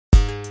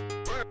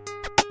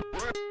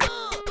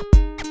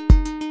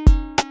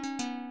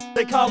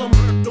They call them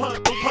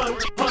Hunt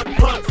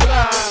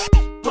Slide.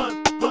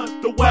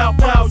 Hunt the Wild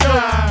Fowl Young.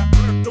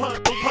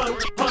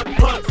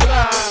 Hunt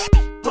Slide.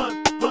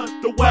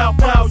 Hunt the Wild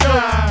Fowl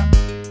Young.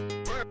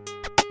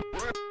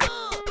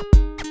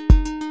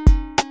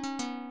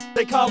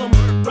 They call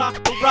them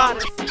Rock the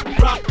Riders. They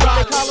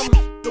call them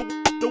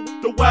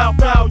the Wild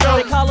Fowl Young.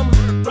 They call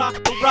them Rock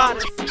the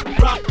Riders. They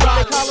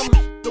call them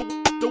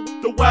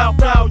the Wild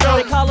Fowl Young.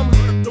 They call them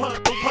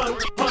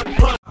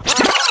Hunt.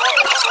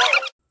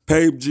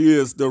 Pape G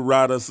is the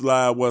Rider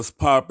Slide. What's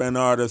poppin'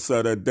 artist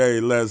of the day?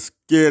 Let's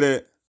get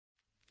it.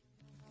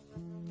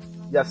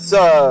 Yes,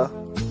 sir.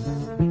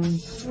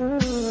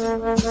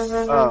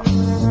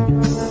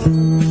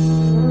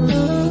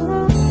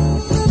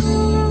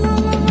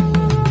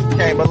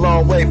 Came a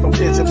long way from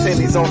kitchen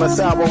pennies on the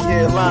sidewalk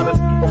headliners.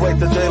 Await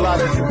the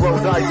daylight as you roll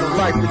dice with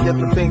life to get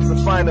the things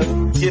that's finer.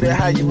 Get it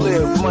how you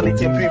live, money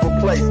can be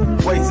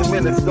replaced. Wasting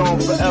minutes, gone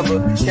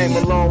forever. Came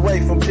a long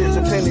way from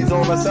kitchen pennies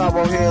on the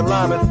sidewalk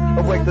headliners.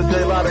 Await the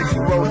daylight as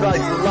you roll dice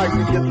with life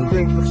to get the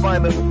things that's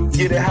finer.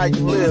 Get it how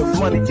you live,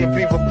 money can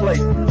be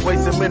replaced.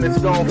 Wasting minutes,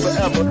 gone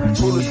forever.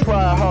 Foolish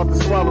pride, hard to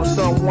swallow.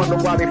 Some wonder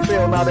why they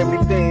fail. Not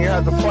everything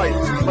has a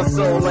price. My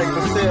soul like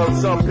the sale,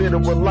 some bitter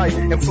with life.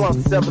 And flunk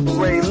 7th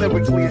grade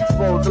lyrically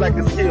exposed like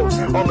a skill.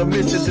 On a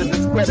mission to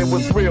discredit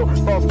what's real.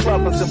 False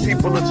prophets and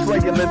people astray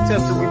and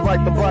attempt to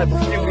rewrite the Bible.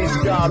 You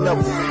reach God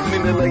level.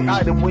 Meaning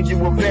item when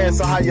you advance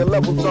to higher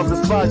levels of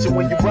dysfunction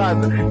when you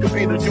rise. Could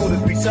be the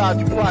Judas beside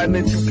you, plotting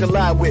that you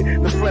collide with.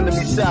 The friend of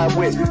me side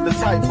with. The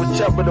type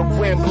whichever the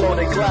wind blow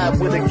they glide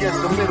with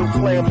against the middle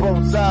playing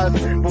both sides.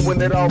 But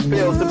when it all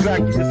fails, the back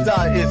of your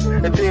side is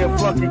a damn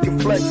flunky can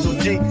flex. So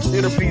G,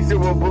 it'll be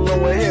zero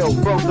below a hill.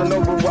 Frozen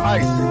over with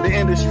ice. The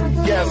industry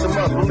gas them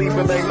up,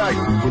 believing they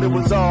nice. But it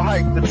was all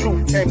hype. The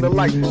truth came to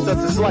light. Such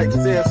as light.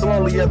 Said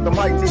slowly at the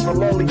heights, even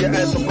lonelier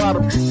at the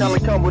bottom. Trying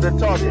to come with a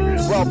target.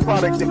 Raw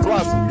product and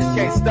blossom.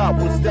 Can't stop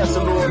with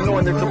destined or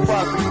anointed to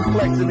prosper.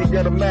 Complexity,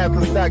 get a math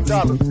and stack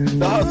dollars.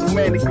 The hustle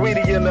main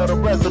ingredient of the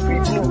recipe,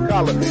 blue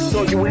collar.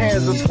 So your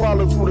hands are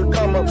swallowed through the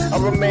come up. I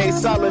remain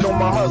solid on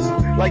my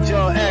hustle. Like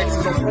John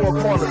Axis on 4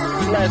 corners.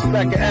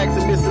 Flashback and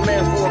action, missing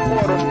lands for a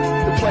quarter.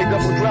 To play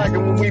double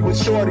dragon when we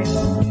was shorties.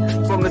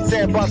 From the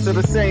sandbox to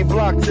the same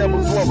block,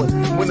 symbols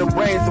woman. When the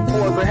rain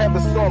supports a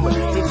heaven storming.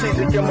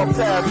 Strategic in my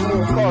path,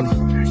 move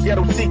cautious.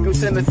 Ghetto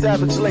secrets in the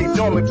savage late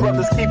dormant.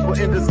 Brothers keeper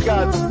in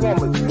disguise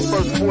informants.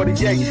 First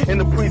 48 in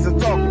the prison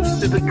talking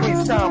to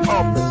decrease time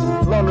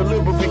often. Learn to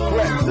live with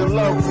regrets and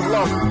love for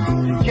love.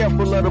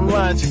 Careful of them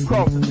lines you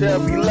cross. To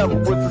every level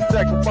with the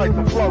sacrifice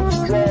and flows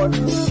destroyed.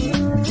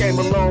 Came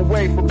a long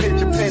way from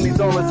pitching pennies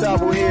on the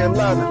sidewalk here in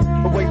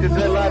London. Await the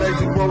daylight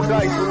as you roll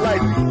dice with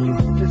life.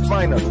 It's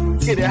finer.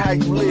 Get it how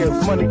you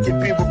live. Money can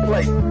be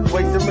replaced.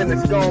 Wasting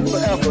minutes gone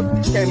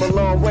forever. Came a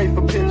long way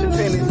from pitching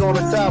pennies on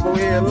the sidewalk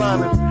here in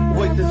London.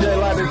 Wait the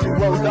daylight as you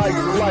roll dice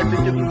with life to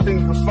get the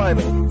things that's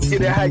finer.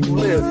 Get it how you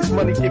live.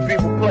 Money can be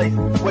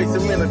replaced.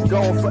 Wasting minutes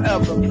gone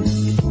forever.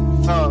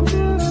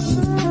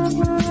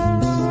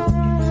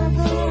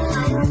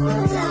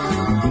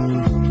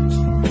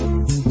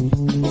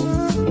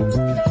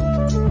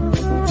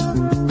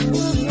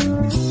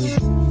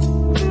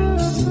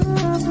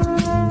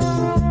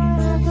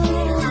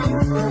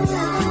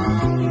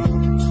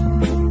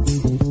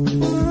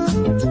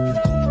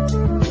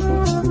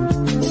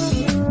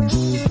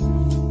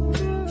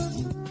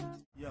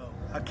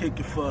 Kick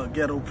it for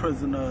ghetto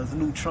prisoners,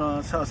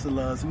 neutrons,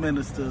 hustlers,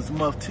 ministers,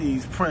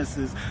 muftis,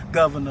 princes,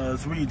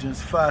 governors,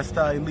 regents,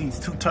 5-star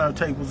elites, 2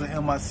 turntables and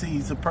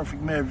MICs, a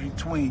perfect marriage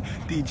between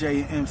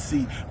DJ and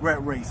MC,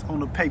 rat race on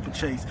the paper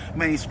chase,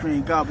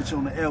 mainstream garbage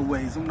on the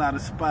airways. I'm not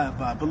inspired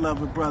by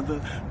beloved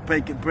brother,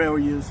 breaking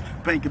barriers,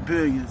 banking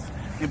billions.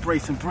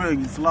 Embracing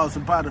brilliance, laws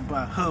abided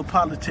by, hood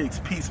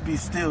politics, peace be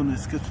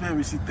stillness,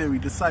 conspiracy theory,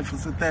 decipher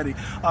synthetic,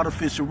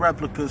 artificial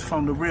replicas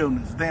from the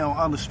realness. They don't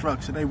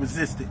understructure, they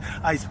resist it.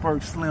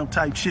 Iceberg slim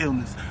type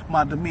chillness,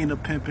 my demeanor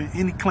pimping.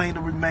 Any claim to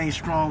remain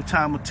strong,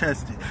 time will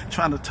test it.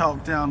 Trying to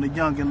talk down the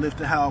young and lift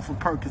the howl for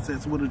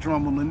Percocets with a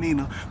drum on the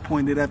Nina,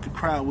 pointed at the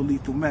crowd with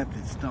lethal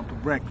methods,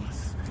 dumping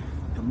reckless.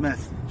 The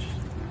message.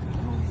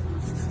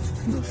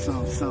 No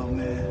something,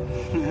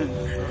 man.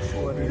 That's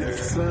what it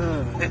is.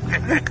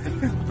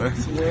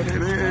 That's what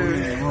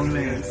it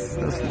is.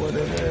 That's what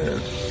it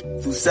is.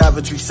 Through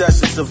savagery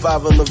sessions,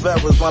 survival of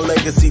errors, my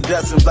legacy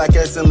destined. Black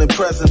excellent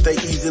present, they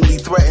easily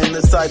threaten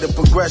the sight of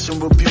progression,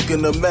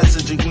 rebuking the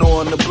message,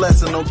 ignoring the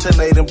blessing. On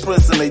 10-8 in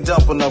prison, they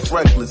dumping off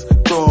reckless.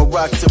 Throwing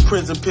rocks to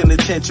prison,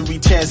 penitentiary,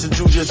 chance the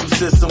judicial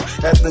system.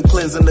 Ethnic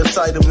cleansing the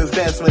sight of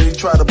advancement, they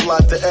try to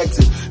block the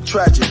exit.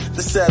 Tragic,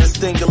 the saddest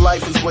thing in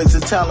life is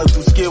wasted talent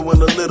through skill when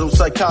a little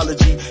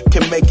psychology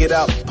can make it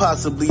out.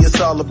 Possibly, it's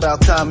all about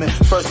timing.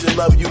 First they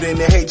love you, then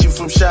they hate you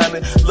from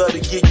shining. Love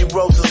to give you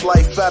roses,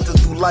 life after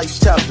through life's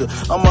chapter.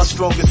 I'm my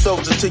strongest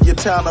soldier to your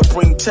town. I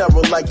bring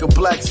terror like a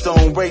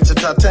Blackstone, Ranger,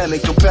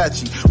 Titanic,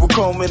 Apache. With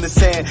chrome in his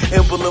hand,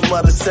 emblem of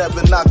the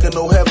 7, knocking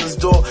on heaven's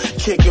door.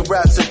 Kicking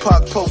raps and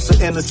Pac poster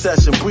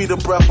intercession. Breathe a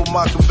breath of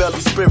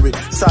Machiavelli spirit,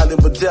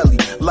 silent but deadly.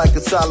 Like a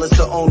it's solid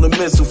to own the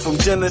missile. From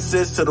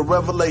Genesis to the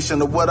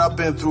revelation of what I've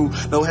been through.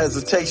 No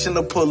hesitation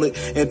to pull it.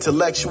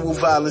 Intellectual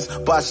violence.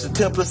 Botched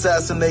attempt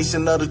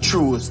assassination of the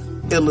truest.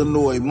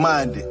 Illinois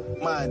minded.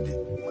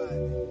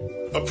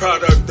 A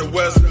product of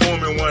West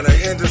Point and one of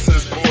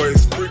Henderson's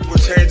boys.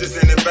 Frequent changes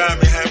in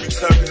environment have me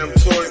tucking them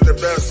toys. The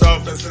best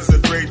offense is a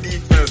great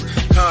defense.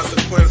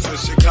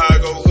 Consequences,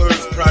 Chicago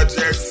hoods,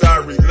 projects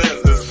are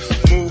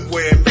relentless. Move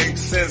where it makes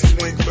sense,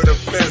 swing for the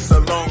fence. A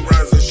long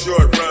run's a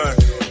short run,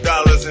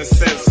 dollars and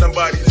cents.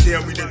 Somebody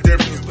tell me the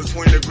difference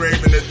between the grave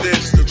and the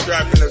ditch. The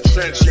trap in the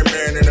trench, your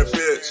man and a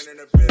bitch.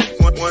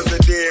 One's a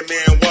dead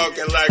man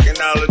walking like a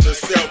knowledge of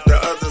self. The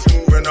other's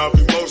moving off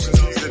emotions,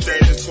 he's a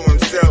danger to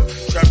himself.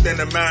 Trapped in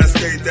a mind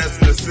state that's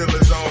in the ceiling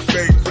on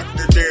fake. Quick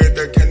to dare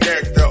to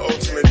connect, the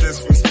ultimate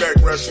disrespect.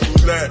 Russian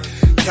roulette,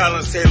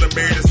 talents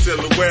tailor-made a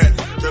silhouette.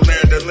 The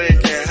land of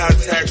Lincoln, high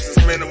taxes,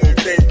 minimal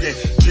thinking.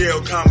 Jail,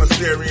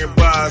 commissary, and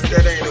bars,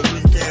 that ain't a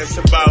weekend.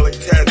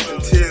 Symbolic tats and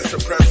tears,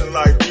 suppressing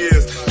like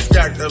years.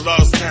 Stack the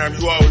lost time,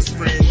 you always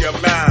free in your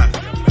mind.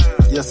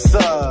 Yes,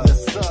 sir.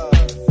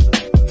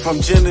 From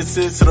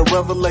Genesis to the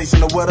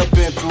revelation of what I've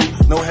been through.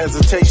 No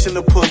hesitation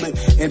to pull it.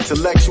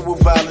 Intellectual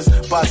violence.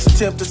 Botched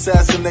attempt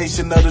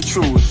assassination of the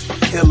truest.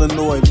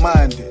 Illinois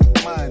minded.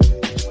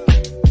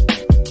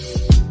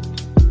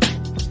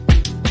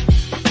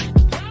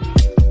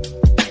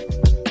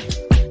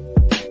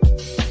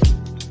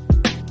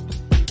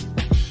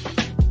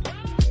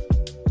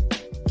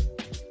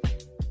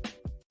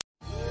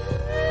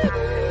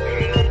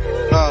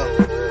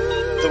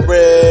 The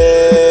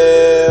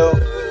real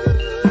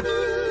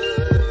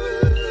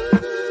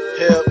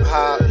hip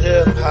hop.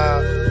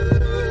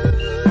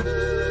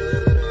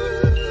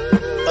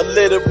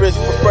 Illiterates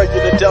prefer you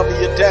to dummy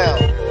you down.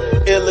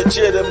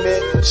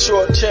 Illegitimate,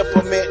 short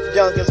temperament,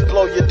 youngins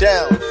blow you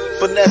down.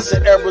 Finesse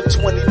and error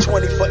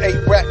 2020 for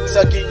 8 racks,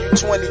 I give you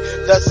 20.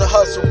 That's a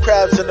hustle,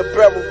 crabs in a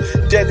barrel,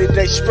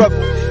 day-to-day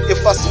struggle.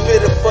 If I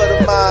spit it for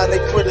the mind, they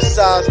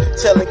criticize,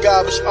 telling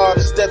garbage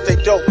artists that they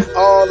dope.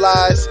 All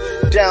lies,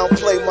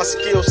 downplay my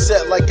skill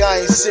set like I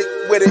ain't sick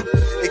with it.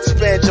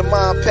 Expand your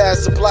mind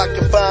past the block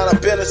and find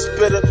I've been a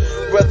spitter.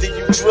 Whether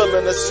you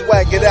drillin' or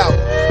swag it out,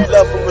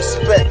 love and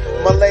respect.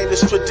 My lane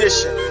is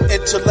tradition,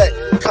 intellect,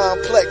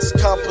 complex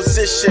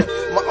composition.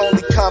 My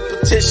only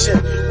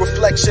competition,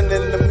 reflection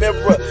in the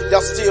mirror.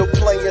 Y'all still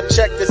playing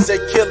checkers, they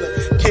killing.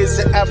 Kids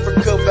in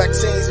Africa,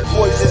 vaccines,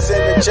 poisons,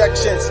 and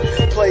injections.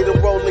 Play the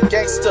role of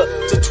gangster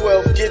to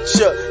 12 get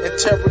ya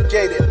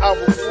interrogated.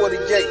 Hour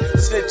 48,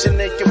 snitching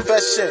and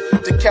confession.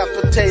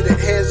 Decapitated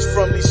heads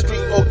from these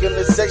street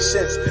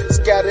organizations.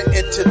 Scattered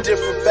into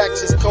different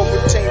factions.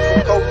 COVID team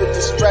from COVID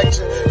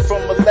distraction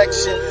from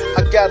election.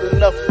 I got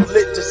enough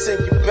lit to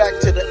send you back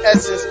to the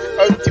essence.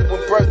 Earth you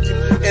and birth you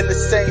in the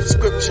same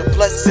scripture.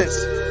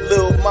 Blessings.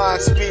 Little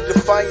minds be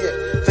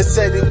defiant. They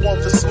say they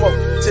want the smoke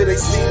till they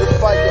see the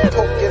fire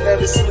poking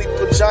at a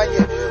sleeper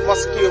giant. My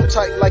skill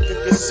tight like a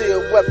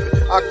concealed weapon.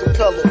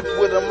 Acapella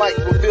with a mic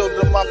revealed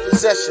in my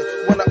possession.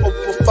 When I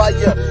open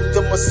fire,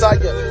 the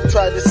Messiah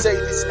tried to say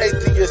these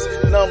atheists,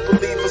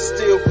 non-believers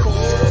still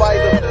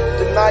crucify them,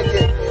 deny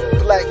it.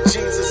 Black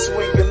Jesus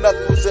swinging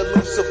knuckles at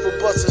Lucifer,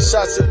 busting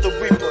shots at the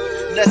Reaper.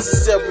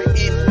 Necessary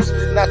evils,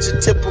 not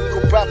your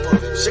typical rapper.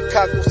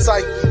 Chicago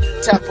psyche,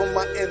 tapping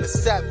my inner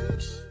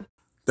savage.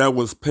 That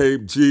was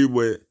Pape G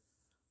with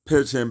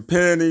Pitching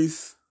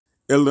Pennies,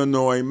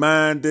 Illinois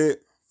Minded,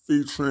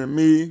 featuring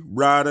me,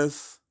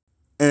 Riders,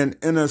 and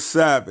Inner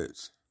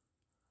Savage.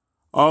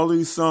 All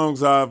these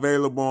songs are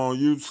available on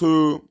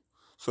YouTube,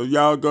 so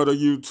y'all go to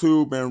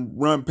YouTube and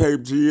run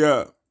Pape G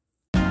up.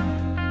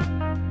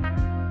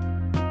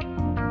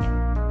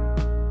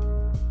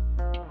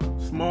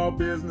 Small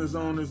business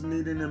owners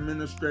needing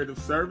administrative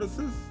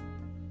services,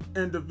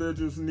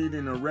 individuals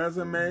needing a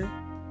resume,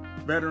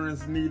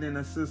 veterans needing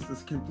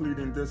assistance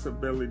completing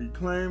disability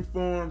claim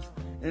forms,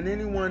 and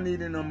anyone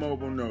needing a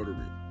mobile notary.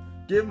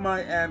 Give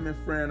my admin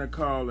friend a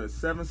call at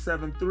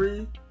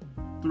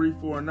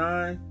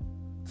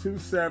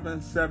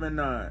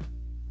 773-349-2779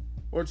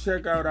 or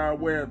check out our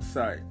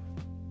website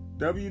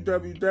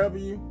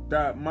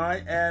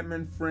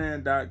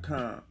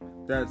www.myadminfriend.com.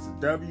 That's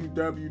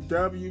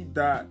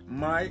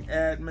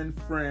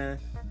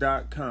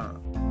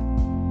www.myadminfriend.com.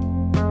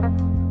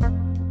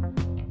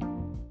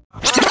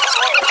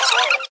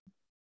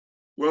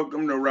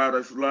 Welcome to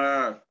Riders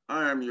Live.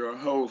 I am your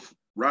host,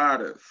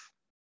 Riders.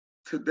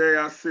 Today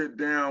I sit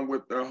down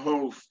with the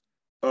host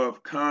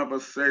of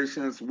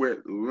Conversations with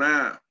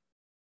Lamp,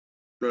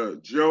 the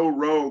Joe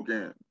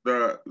Rogan,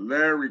 the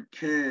Larry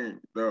King,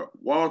 the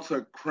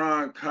Walter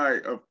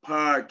Cronkite of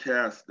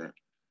podcasting.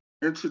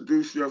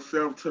 Introduce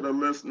yourself to the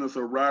listeners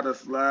of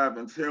Riders Live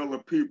and tell the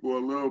people a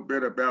little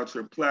bit about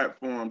your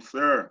platform,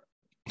 sir.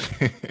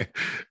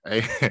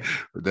 Hey,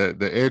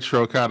 the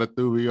intro kind of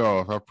threw me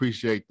off. I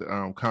appreciate the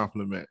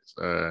compliments.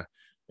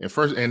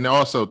 And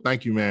also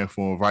thank you, man,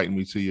 for inviting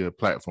me to your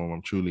platform.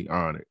 I'm truly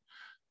honored.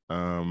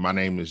 My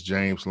name is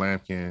James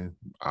Lampkin.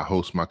 I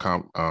host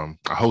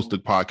the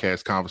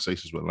podcast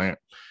Conversations with Lamp.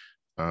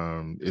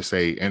 It's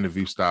a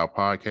interview style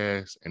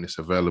podcast, and it's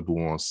available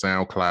on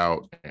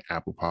SoundCloud and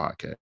Apple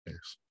Podcasts.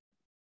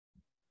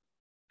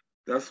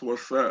 That's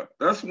what's up.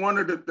 That's one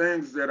of the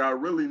things that I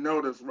really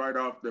noticed right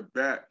off the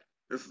bat.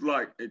 It's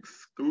like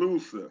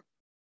exclusive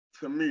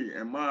to me,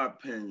 in my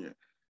opinion.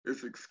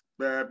 It's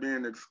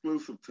being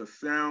exclusive to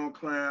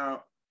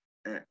SoundCloud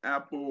and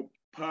Apple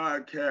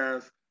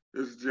Podcasts.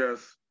 It's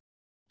just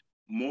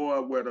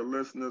more where the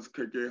listeners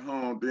could get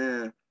honed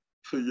in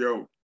to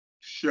your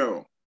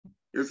show.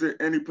 Is there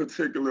any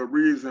particular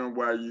reason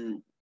why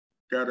you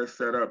got it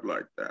set up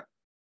like that?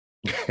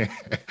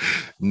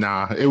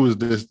 Nah, it was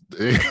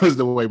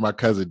the way my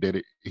cousin did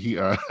it. He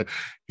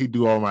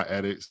do all my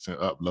edits and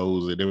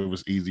uploads, and it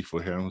was easy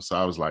for him. So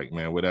I was like,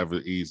 man, whatever,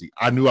 easy.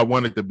 I knew I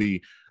wanted to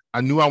be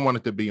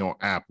on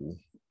Apple.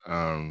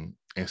 And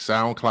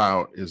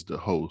SoundCloud is the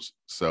host.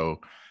 So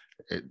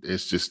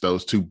it's just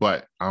those two.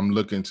 But I'm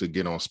looking to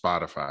get on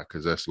Spotify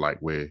because that's like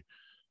where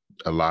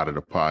a lot of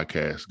the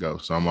podcasts go.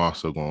 So I'm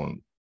also going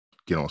to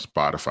get on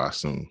Spotify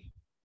soon.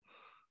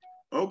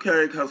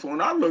 Okay, because when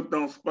I looked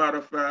on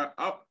Spotify,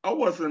 I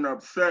wasn't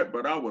upset,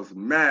 but I was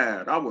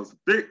mad. I was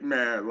big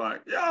mad,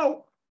 like,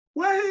 yo,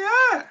 where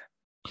he at?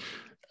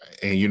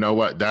 And you know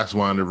what? That's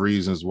one of the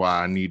reasons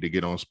why I need to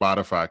get on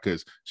Spotify.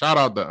 Because shout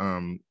out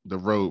the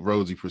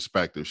Rosie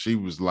Perspective. She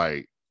was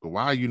like,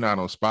 why are you not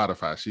on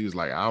Spotify? She was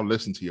like, I'll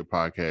listen to your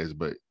podcast,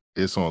 but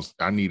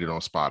I need it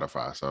on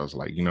Spotify. So I was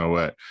like, you know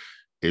what?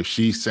 If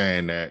she's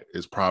saying that,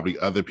 it's probably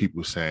other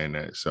people saying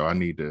that. So I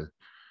need to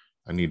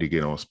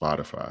get on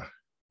Spotify.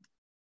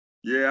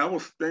 Yeah, I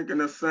was thinking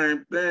the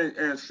same thing.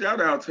 And shout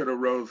out to the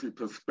Rosie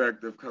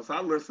Perspective, because I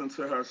listen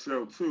to her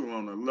show too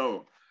on the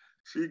low.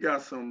 She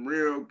got some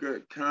real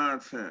good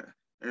content,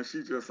 and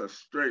she's just a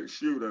straight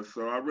shooter.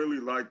 So I really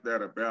like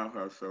that about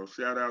her. So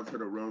shout out to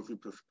the Rosie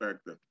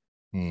Perspective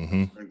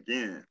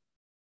again.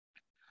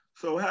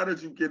 So how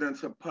did you get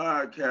into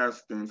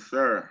podcasting,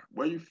 sir?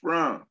 Where you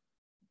from?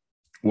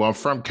 Well, I'm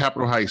from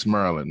Capitol Heights,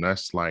 Maryland.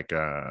 That's like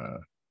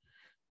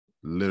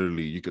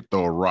literally you could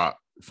throw a rock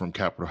from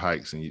Capitol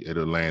Heights and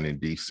it'll land in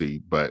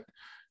DC. But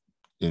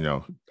you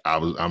know,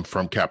 I'm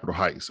from Capitol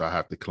Heights, so I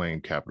have to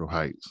claim Capitol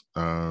Heights.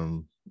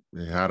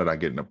 How did I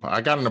get into?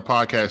 I got into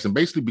podcast, and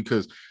basically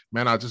because,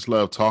 man, I just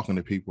love talking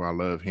to people. I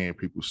love hearing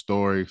people's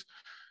stories.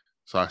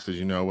 So I said,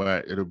 you know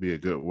what? It'll be a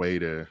good way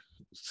to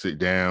sit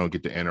down,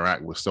 get to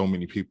interact with so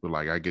many people.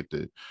 Like I get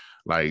to,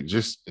 like,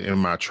 just in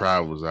my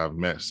travels, I've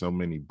met so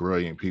many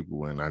brilliant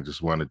people, and I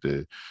just wanted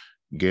to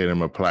get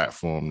them a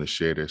platform to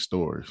share their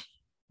stories.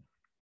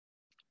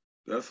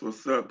 That's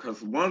what's up.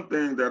 Because one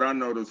thing that I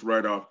noticed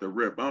right off the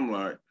rip, I'm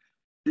like,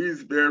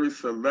 he's very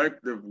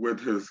selective with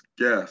his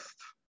guests.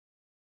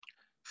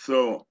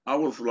 So I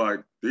was like,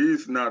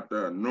 these not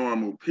the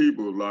normal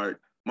people. Like,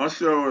 my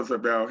show is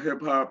about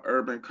hip hop,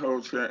 urban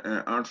culture,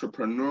 and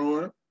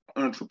entrepreneurs.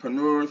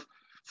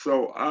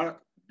 So I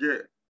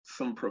get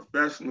some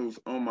professionals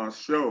on my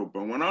show.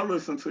 But when I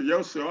listened to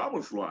your show, I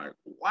was like,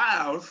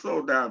 wow, it's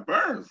so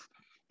diverse.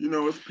 You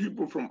know, it's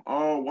people from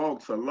all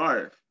walks of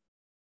life.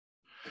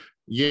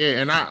 Yeah,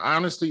 and I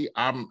honestly,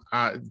 a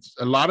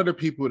lot of the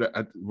people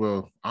that,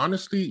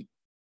 honestly,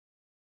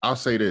 I'll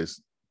say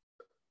this.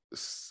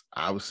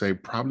 I would say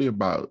probably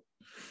about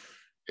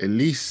at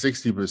least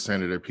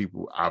 60% of the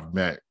people I've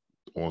met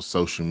on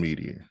social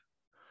media.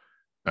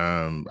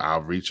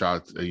 I'll reach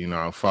out,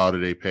 I'll follow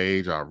their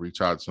page, I'll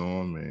reach out to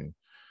them, and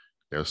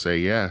they'll say,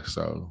 yeah.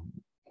 So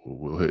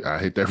I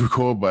hit that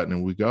record button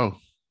and we go.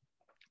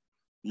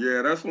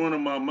 Yeah, that's one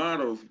of my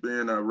mottos,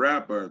 being a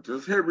rapper.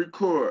 Just hit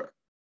record.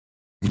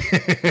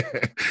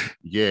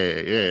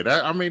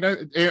 Yeah.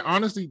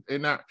 Honestly,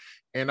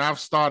 and I've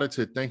started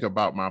to think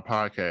about my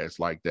podcast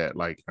like that.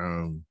 Like,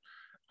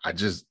 I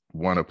just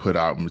want to put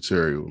out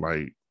material.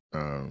 Like,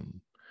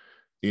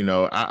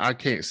 I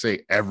can't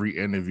say every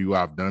interview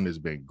I've done has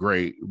been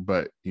great,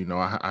 but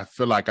I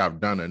feel like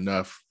I've done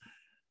enough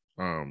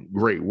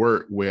great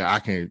work where I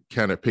can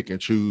kind of pick and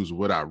choose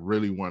what I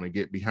really want to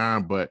get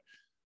behind. But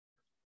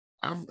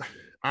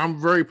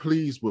I'm very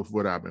pleased with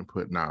what I've been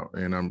putting out,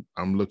 and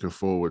I'm looking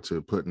forward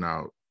to putting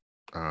out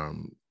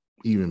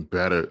even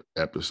better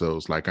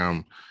episodes. Like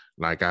I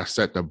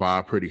set the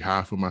bar pretty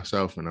high for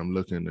myself, and I'm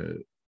looking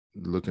to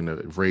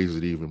raise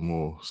it even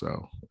more.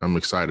 So I'm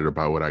excited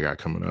about what I got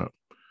coming up.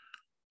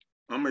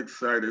 I'm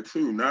excited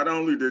too. Not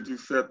only did you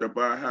set the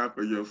bar high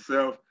for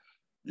yourself,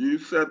 you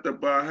set the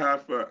bar high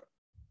for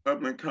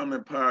up and coming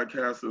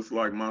podcasters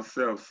like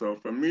myself. So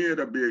for me,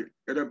 it'll be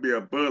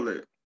a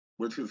bullet,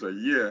 which is a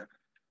year.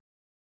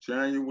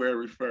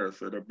 January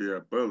 1st, it'll be a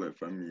bullet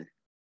for me.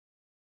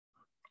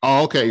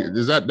 Oh, okay.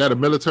 Is that a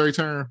military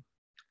term?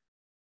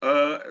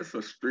 It's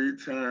a street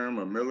term,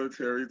 a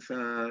military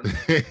term.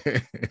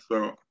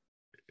 So,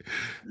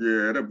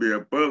 yeah, it'll be a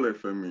bullet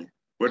for me.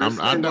 But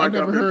I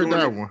never heard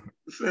that one.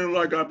 It seems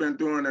like I've been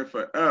doing it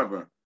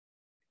forever.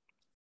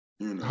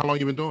 How long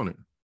you been doing it?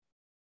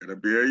 It'll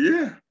be a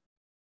year.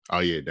 Oh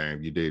yeah,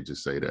 damn! You did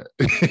just say that.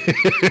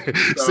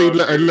 See,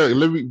 look,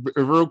 let me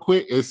real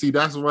quick and see.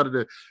 That's one of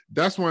the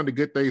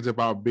good things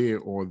about being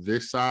on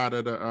this side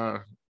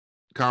of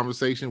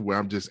conversation where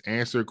I'm just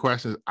answering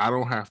questions, I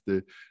don't have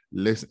to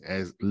listen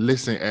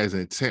as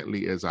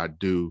intently as I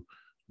do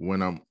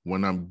when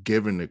I'm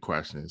giving the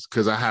questions,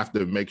 because I have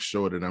to make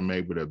sure that I'm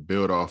able to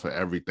build off of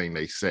everything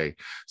they say.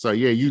 So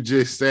yeah, you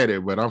just said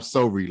it, but I'm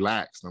so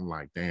relaxed. I'm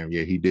like, damn,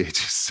 yeah, he did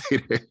just say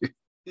that.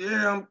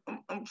 Yeah,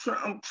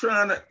 I'm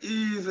trying to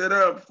ease it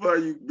up for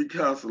you,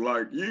 because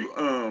like you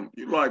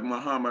like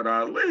Muhammad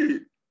Ali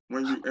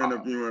when you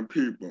interviewing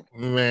people.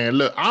 Man,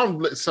 look,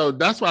 so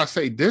that's why I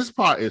say this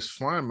part is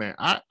fun, man.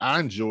 I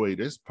enjoy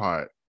this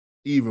part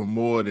even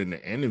more than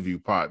the interview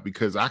part,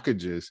 because I could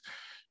just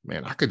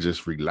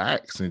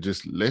relax and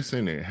just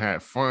listen and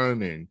have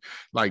fun. And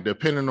like,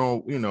 depending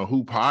on,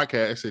 who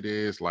podcast it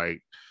is,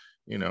 like,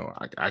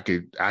 I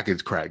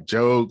could crack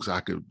jokes, I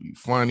could be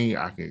funny,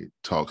 I could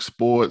talk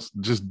sports,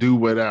 just do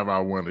whatever I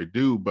want to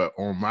do. But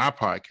on my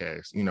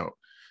podcast,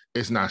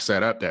 it's not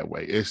set up that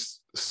way. It's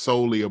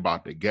solely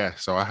about the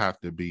guest. So I have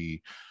to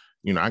be,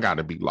 I got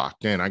to be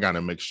locked in. I got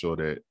to make sure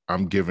that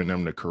I'm giving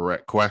them the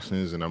correct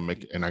questions, and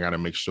I got to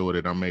make sure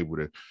that I'm able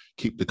to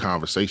keep the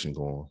conversation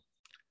going.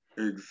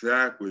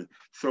 Exactly.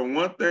 So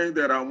one thing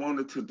that I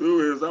wanted to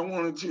do is I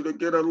wanted you to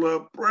get a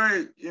little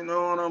break. You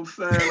know what I'm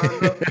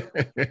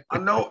saying? I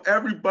know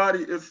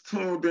everybody is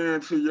tuned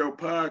in to your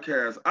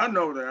podcast. I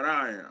know that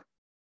I am.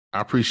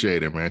 I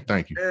appreciate it, man.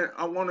 Thank you. And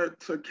I wanted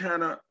to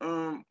kind of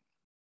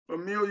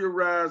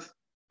familiarize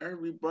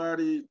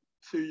everybody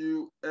to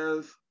you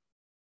as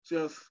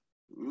just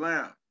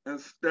Lamp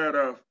instead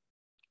of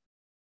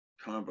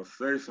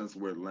Conversations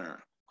with Lamp.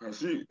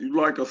 Because you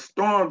like a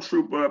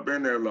stormtrooper up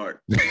in there, like,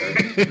 let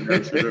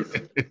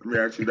me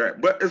ask you that.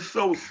 But it's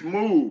so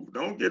smooth.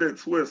 Don't get it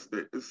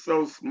twisted. It's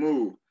so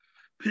smooth.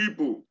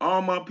 People,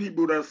 all my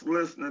people that's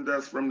listening,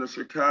 that's from the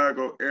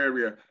Chicago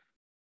area,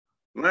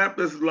 Lamp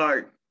is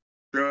like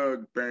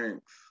Doug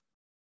Banks,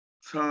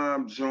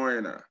 Tom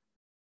Joyner,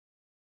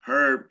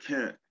 Herb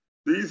Kent.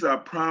 These are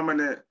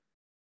prominent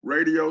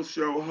radio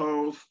show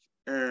hosts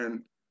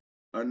and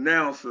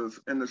announcers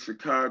in the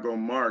Chicago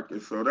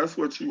market. So that's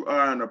what you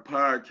are in the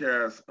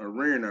podcast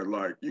arena.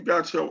 Like, you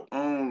got your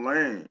own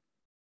lane.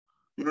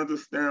 You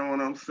understand what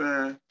I'm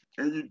saying?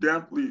 And you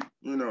definitely,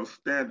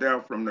 stand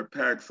out from the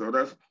pack. So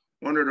that's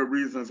one of the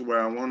reasons why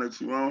I wanted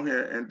you on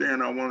here. And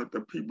then I wanted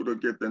the people to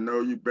get to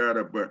know you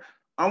better. But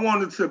I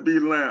wanted to be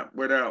Lamp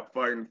without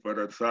fighting for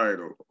the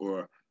title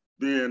or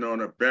being on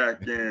the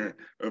back end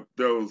of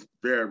those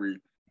very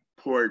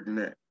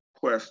poignant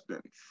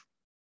questions.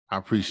 I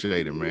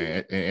appreciate it,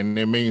 man. And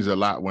it means a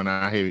lot when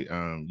I hear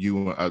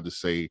you and others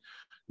say,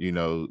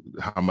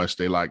 how much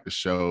they like the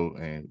show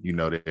and,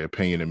 their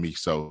opinion of me.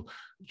 So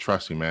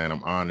trust me, man,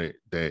 I'm honored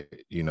that,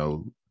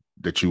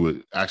 that you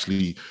would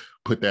actually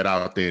put that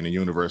out there in the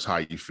universe, how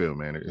you feel,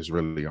 man. It's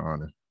really an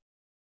honor.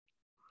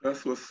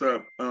 That's what's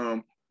up.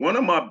 One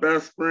of my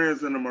best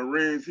friends in the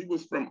Marines, he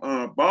was from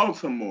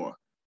Baltimore.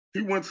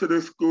 He went to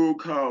this school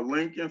called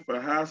Lincoln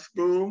for high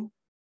school.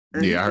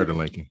 Yeah, I heard of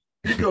Lincoln.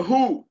 He could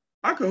hoop.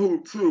 I could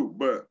hoop too,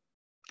 but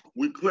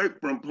we clicked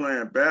from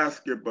playing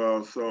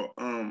basketball. So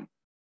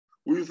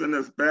we was in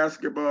this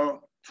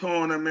basketball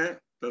tournament.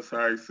 That's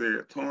how you say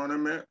it,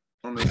 tournament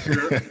on the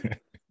ship.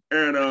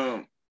 And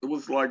it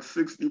was like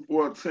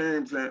 64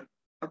 teams, and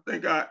I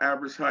think our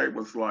average height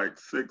was like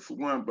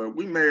 6'1", but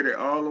we made it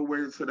all the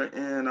way to the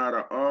end out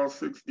of all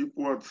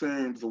 64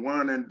 teams,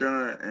 one and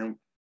done,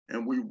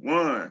 and we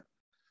won.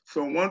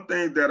 So one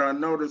thing that I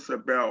noticed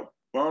about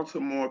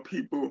Baltimore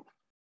people,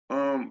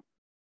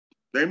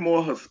 they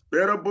more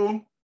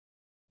hospitable,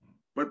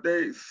 but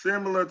they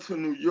similar to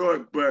New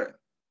York, but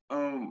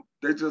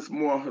they just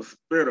more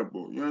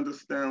hospitable. You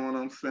understand what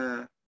I'm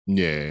saying?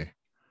 Yeah.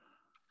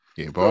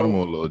 Yeah,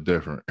 Baltimore a little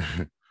different.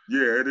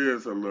 Yeah, it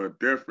is a little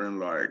different.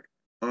 Like,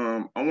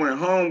 I went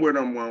home with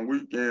them one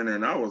weekend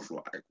and I was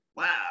like,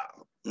 wow,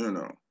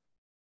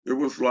 it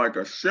was like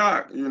a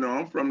shock.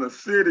 I'm from the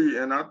city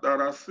and I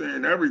thought I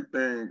seen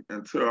everything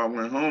until I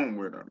went home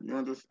with them. You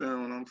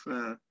understand what I'm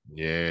saying?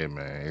 Yeah,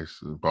 man. It's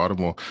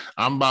Baltimore.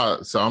 I'm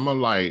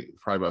like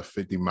probably about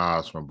 50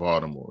 miles from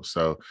Baltimore.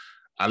 So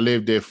I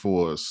lived there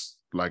for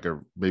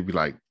maybe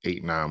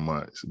 8-9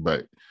 months.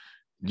 But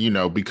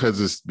because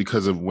of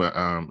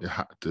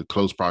the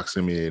close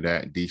proximity of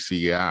that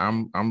DC,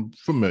 yeah, I'm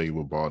familiar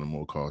with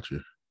Baltimore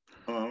culture.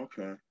 Oh,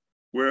 okay.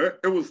 Well,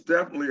 it was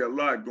definitely a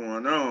lot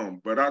going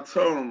on, but I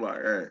told him like,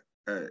 hey,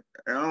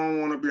 I don't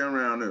want to be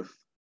around this.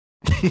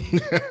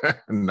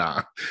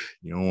 Nah,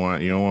 you don't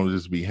want to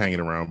just be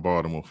hanging around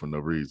Baltimore for no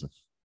reason.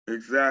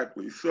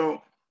 Exactly.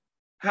 So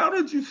how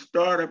did you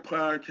start a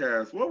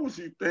podcast? What was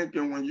you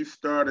thinking when you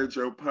started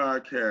your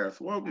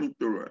podcast? Walk me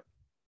through it.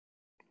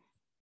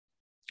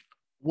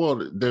 Well,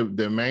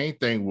 the main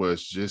thing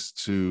was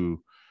just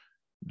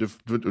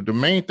the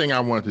main thing I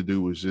wanted to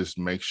do was just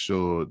make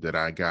sure that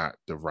I got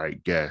the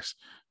right guests,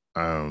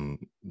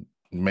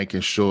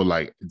 making sure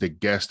like the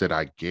guests that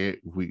I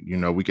get,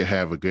 we could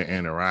have a good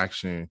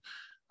interaction.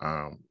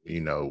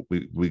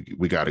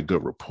 We got a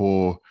good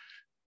rapport,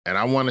 and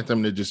I wanted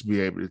them to just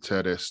be able to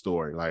tell their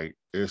story. Like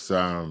it's,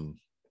 I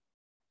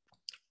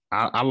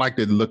like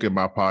to look at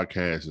my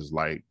podcast as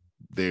like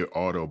their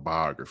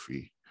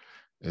autobiography.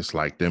 It's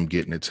like them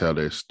getting to tell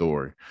their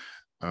story.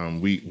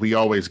 We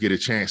always get a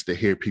chance to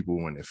hear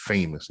people when they're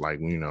famous, like,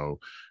 you know,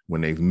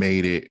 when they've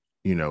made it,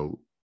 you know,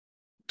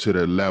 to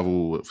the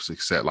level of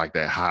success, like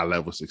that high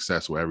level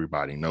success where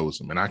everybody knows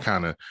them.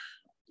 And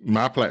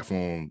my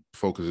platform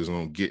focuses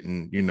on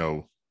getting, you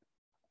know,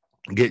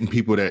 getting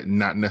people that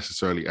not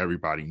necessarily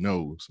everybody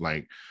knows.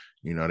 Like,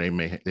 you know,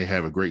 they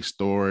have a great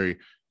story,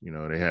 you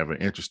know, they have an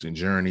interesting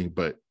journey,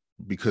 but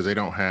because they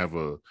don't have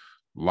a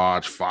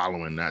large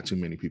following, not too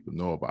many people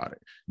know about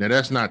it. Now,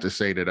 that's not to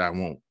say that I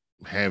won't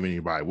have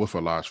anybody with a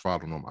large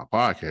following on my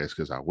podcast,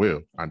 because I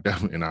will.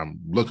 And I'm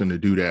looking to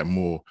do that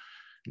more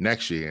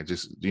next year, and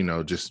just, you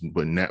know, just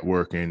with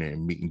networking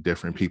and meeting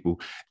different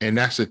people. And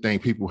that's the thing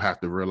people have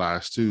to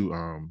realize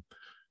too.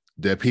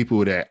 The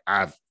people that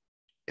I've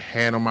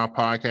had on my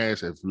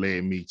podcast have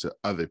led me to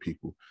other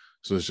people.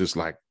 So it's just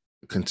like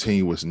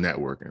continuous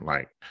networking.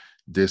 Like,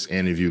 this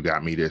interview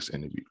got me this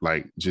interview.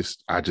 Like,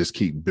 I just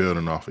keep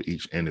building off of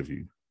each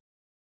interview.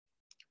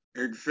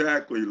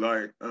 Exactly.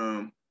 Like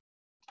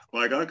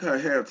I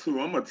cut hair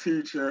too. I'm a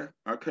teacher.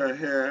 I cut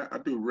hair. I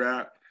do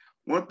rap.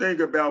 One thing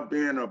about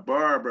being a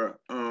barber,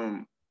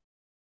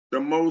 the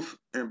most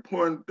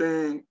important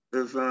thing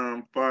is,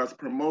 far as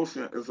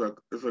promotion, is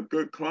a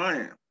good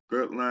client,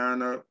 good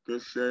lineup,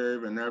 good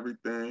shave, and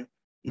everything.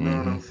 You know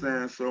what I'm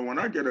saying? So when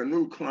I get a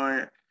new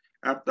client,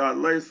 after I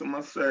lace them,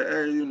 I say,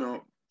 hey, you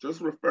know, just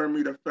refer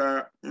me to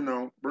 5, you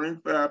know, bring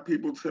 5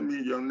 people to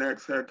me. Your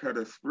next haircut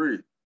is free.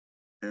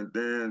 And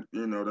then,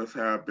 you know, that's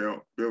how I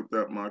built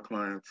up my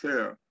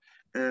clientele.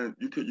 And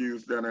you could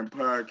use that in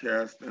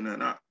podcasting,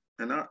 and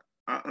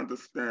I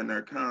understand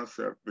that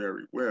concept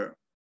very well.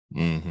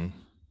 Mm-hmm.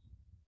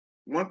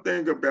 One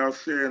thing about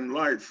shedding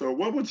light. So,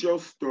 what would your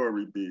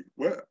story be?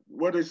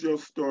 What is your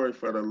story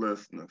for the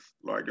listeners?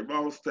 Like, if I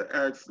was to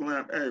ask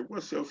Lamp, hey,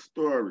 what's your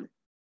story?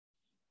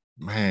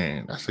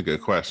 Man, that's a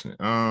good question.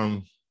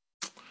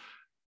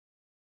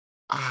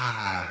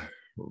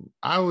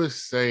 I would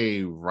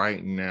say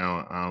right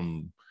now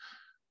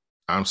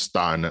I'm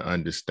starting to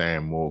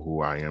understand more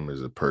who I am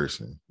as a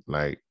person,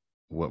 like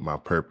what my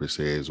purpose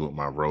is, what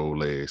my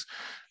role is.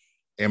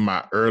 In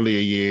my earlier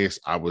years,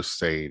 I would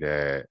say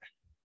that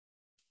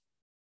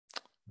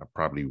I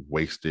probably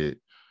wasted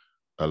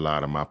a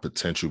lot of my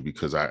potential,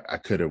 because I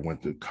could have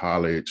went to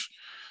college.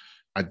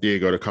 I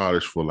did go to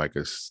college for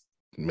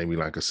maybe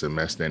a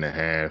semester and a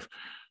half,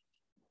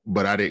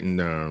 but I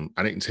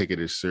didn't take it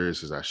as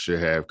serious as I should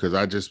have,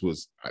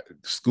 because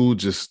school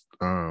just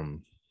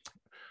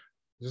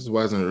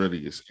wasn't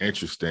really as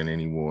interesting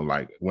anymore.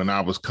 Like, when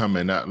I was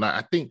coming up, like,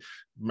 I think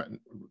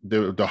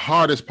the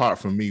hardest part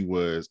for me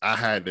was I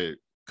had to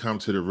come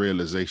to the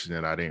realization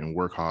that I didn't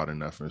work hard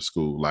enough in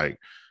school. Like,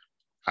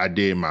 I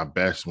did my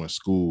best when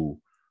school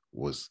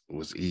was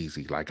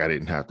easy. Like, I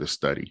didn't have to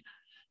study.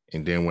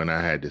 And then when I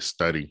had to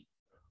study,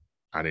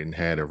 I didn't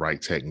have the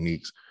right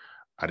techniques.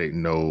 I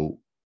didn't know,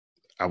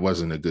 I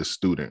wasn't a good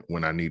student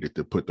when I needed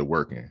to put the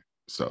work in.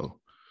 So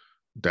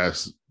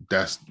that's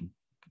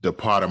the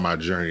part of my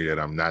journey that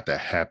I'm not the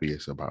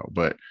happiest about.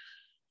 But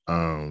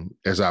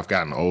as I've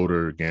gotten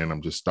older, again,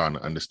 I'm just starting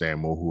to understand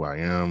more who I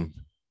am,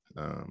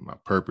 my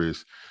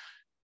purpose,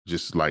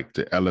 just like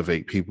to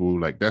elevate people.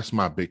 Like, that's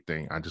my big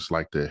thing. I just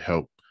like to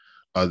help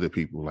other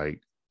people.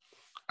 Like,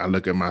 I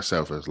look at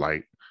myself as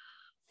like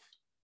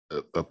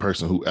a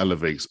person who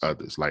elevates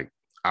others. Like,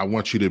 I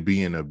want you to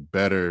be in a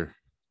better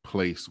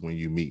place when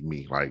you meet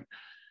me. Like,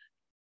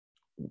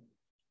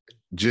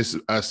 just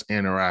us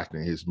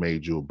interacting has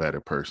made you a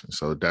better person.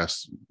 So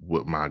that's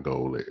what my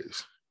goal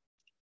is.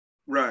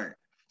 Right.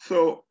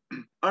 So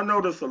I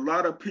notice a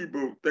lot of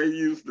people, they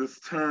use this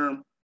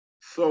term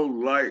so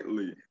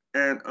lightly.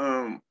 And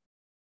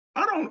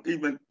I don't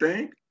even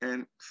think,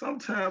 and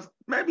sometimes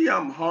maybe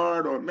I'm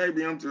hard, or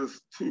maybe I'm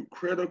just too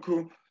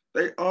critical.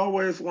 They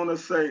always want to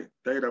say,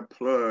 they the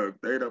plug,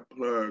 they the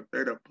plug,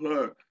 they the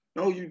plug.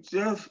 No, you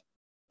just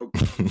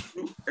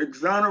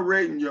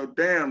exonerating your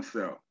damn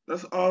self.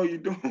 That's all you're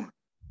doing.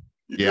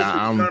 You're just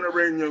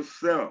exonerating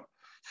yourself.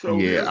 So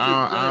yeah,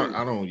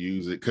 I don't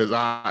use it because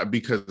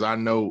I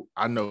know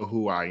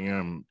who I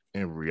am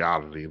in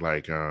reality.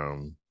 Like,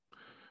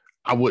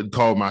 I wouldn't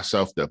call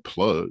myself the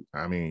plug.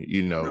 I mean,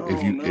 you know,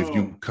 if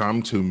you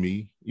come to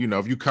me, you know,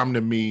 if you come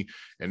to me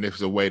and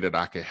there's a way that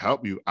I can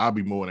help you, I'll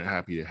be more than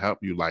happy to help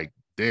you. Like,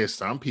 there's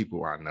some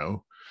people I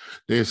know.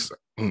 There's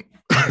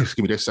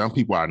some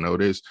people I know.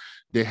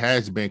 There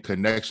has been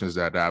connections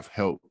that I've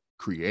helped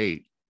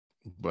create,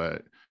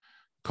 but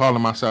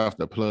calling myself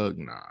the plug,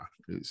 nah.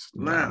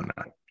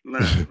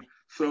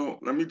 So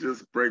let me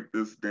just break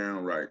this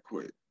down right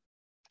quick.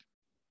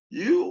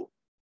 You,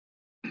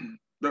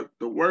 the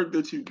work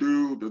that you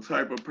do, the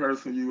type of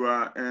person you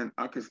are, and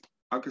I could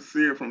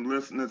see it from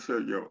listening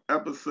to your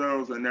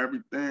episodes and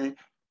everything.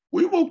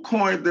 We will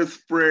coin this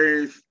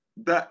phrase,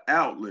 the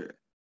outlet.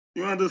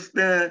 You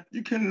understand?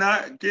 You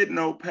cannot get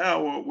no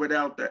power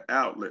without the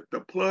outlet. The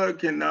plug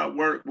cannot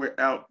work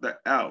without the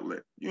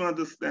outlet. You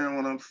understand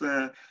what I'm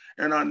saying?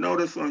 And I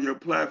notice on your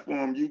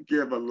platform, you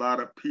give a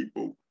lot of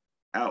people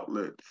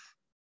outlets.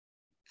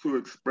 to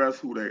express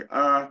who they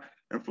are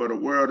and for the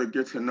world to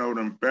get to know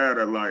them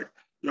better. Like,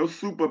 your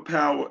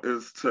superpower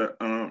is to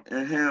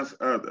enhance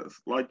others,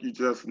 like you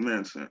just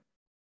mentioned.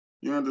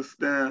 You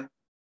understand?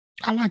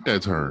 I like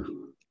that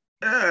term.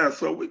 Yeah,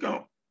 so we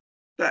gon'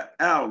 that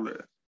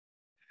outlet.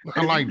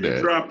 I like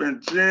that.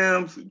 Dropping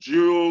gems,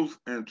 jewels,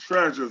 and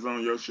treasures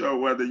on your show,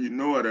 whether you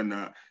know it or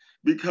not.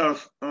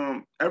 Because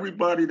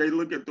everybody, they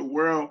look at the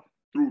world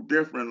through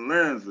different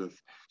lenses.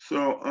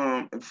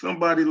 So if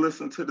somebody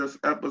listened to this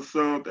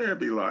episode, they'd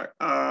be like,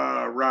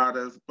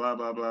 riders, blah,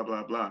 blah, blah,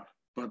 blah, blah.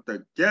 But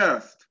the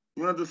guest,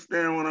 you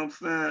understand what I'm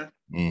saying?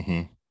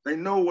 Mm-hmm. They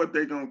know what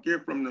they're going to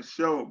get from the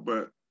show,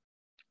 but,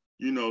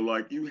 you know,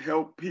 like, you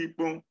help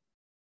people,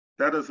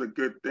 that is a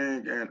good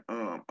thing. And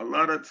a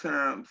lot of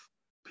times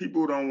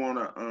people don't want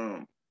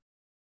to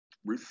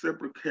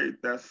reciprocate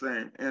that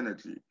same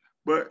energy.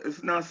 But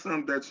it's not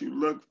something that you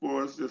look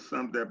for. It's just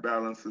something that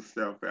balances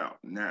itself out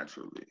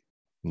naturally.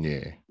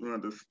 Yeah. You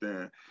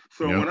understand?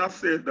 So when I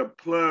said the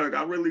plug,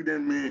 I really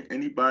didn't mean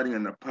anybody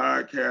in the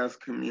podcast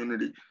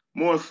community,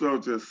 more so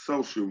just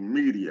social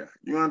media.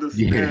 You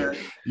understand?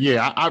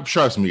 Yeah, I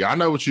trust me. I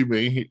know what you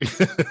mean.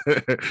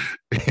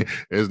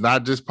 It's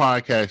not just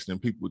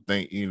podcasting. People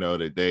think, you know,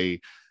 that they,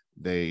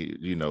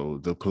 you know,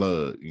 the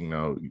plug, you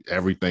know,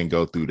 everything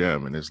go through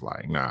them. And it's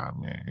like, nah,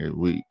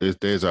 man,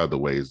 there's other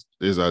ways.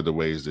 There's other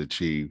ways to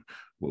achieve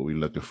what we're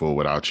looking for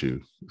without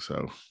you.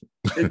 So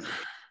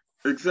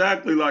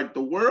exactly, like,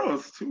 the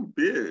world's too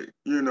big,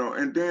 you know,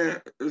 and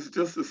then it's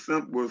just as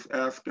simple as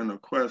asking a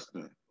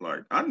question.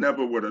 Like, I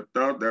never would have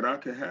thought that I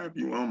could have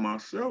you on my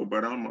show,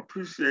 but I'm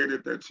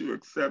appreciated that you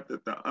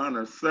accepted the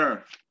honor,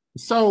 sir.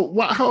 So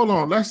hold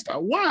on, let's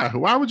start.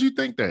 Why would you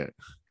think that?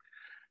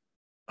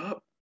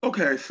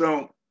 Okay,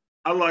 so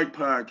I like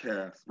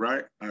podcasts,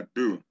 right? I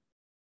do.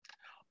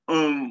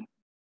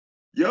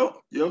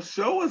 Your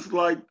show is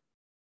like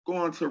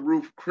going to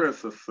Ruth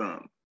Chris or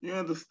something. You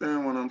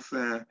understand what I'm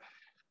saying?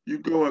 You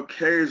go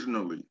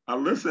occasionally. I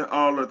listen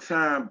all the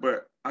time,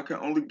 but I can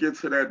only get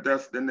to that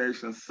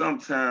destination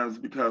sometimes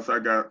because I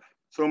got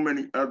so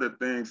many other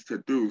things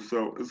to do.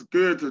 So it's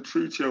good to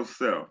treat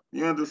yourself.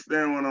 You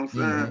understand what I'm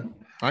saying?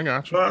 Mm-hmm. I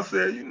got you. So I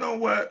said, you know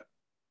what?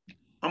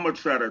 I'm going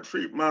to try to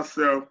treat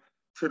myself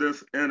to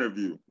this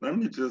interview. Let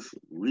me just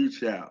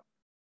reach out.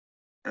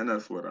 And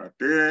that's what I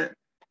did.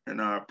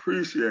 And I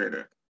appreciate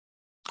it.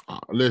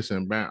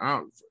 Listen, man,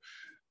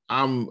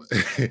 I'm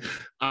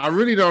I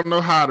really don't know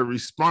how to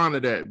respond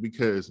to that,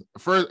 because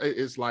first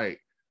it's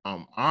like,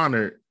 I'm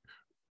honored,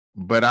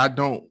 but I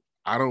don't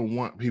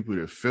want people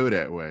to feel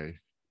that way.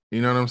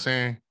 You know what I'm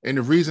saying? And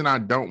the reason I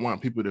don't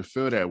want people to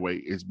feel that way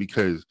is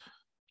because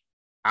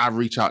I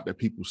reach out to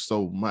people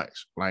so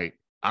much. Like,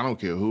 I don't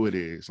care who it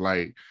is.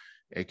 Like,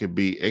 it could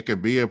be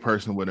a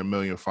person with 1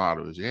 million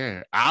followers.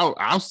 Yeah,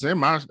 I'll shoot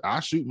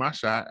my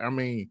shot. I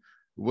mean,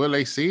 will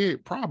they see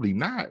it? Probably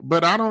not,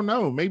 but I don't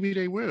know. Maybe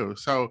they will.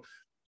 So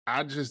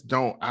I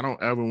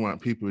don't ever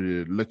want people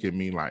to look at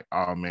me like,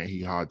 oh man,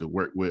 he hard to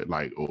work with,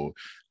 like, or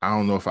I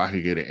don't know if I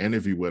could get an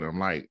interview with him.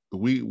 Like,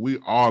 we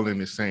all in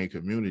the same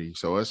community.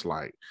 So it's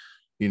like,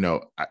 you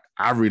know,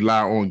 I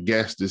rely on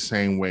guests the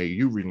same way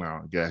you rely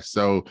on guests.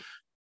 So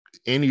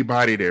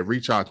anybody that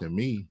reach out to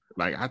me,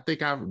 like, I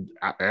think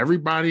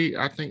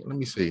let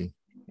me see.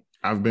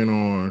 I've been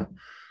on,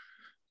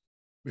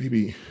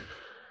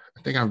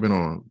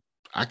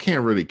 I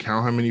can't really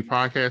count how many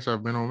podcasts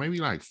I've been on, maybe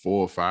like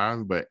 4 or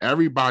 5, but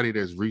everybody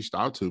that's reached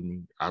out to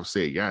me, I've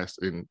said yes.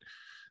 And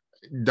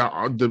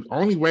the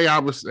only way I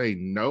would say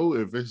no,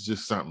 if it's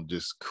just something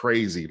just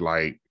crazy,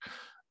 like,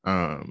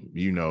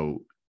 you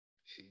know,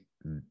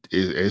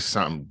 it's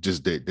something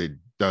just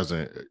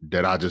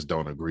that I just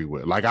don't agree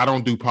with. Like, I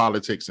don't do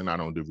politics and I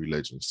don't do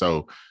religion.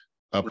 So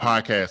a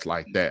podcast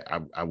like that,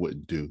 I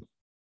wouldn't do.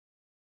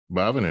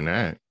 But other than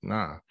that,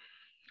 nah.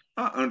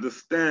 I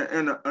understand.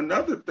 And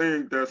another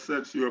thing that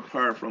sets you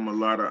apart from a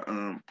lot of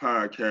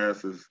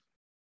podcasts is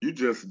you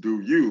just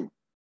do you.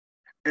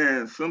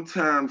 And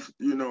sometimes,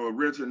 you know,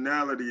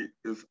 originality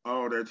is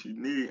all that you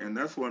need. And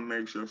that's what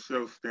makes your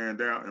show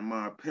stand out, in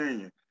my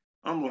opinion.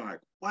 I'm like,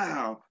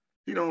 wow,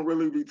 he don't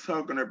really be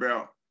talking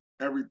about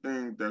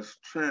everything that's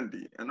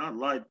trendy. And I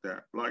like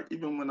that. Like,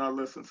 even when I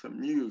listen to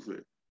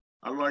music,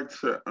 I like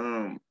to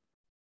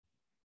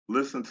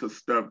listen to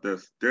stuff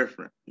that's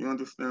different. You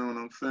understand what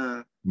I'm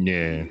saying?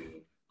 Yeah.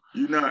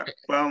 You're not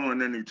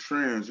following any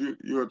trends.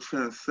 You're a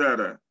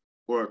trendsetter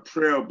or a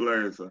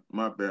trailblazer.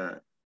 My bad.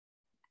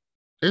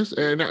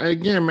 And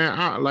again,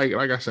 man, like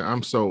I said,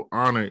 I'm so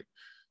honored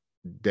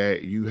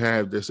that you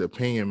have this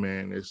opinion,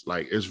 man. It's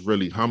like, it's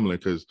really humbling,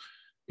 because,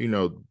 you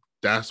know,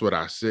 that's what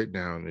I sit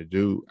down to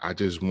do. I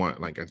just want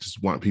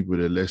people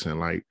to listen.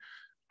 Like,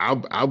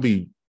 I'll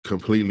be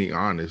completely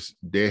honest.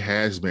 There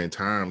has been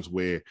times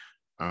where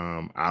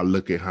I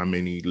look at how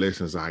many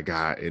listens I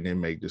got and it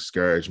may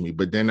discourage me.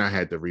 But then I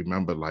had to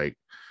remember, like,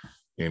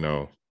 you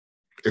know,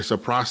 it's a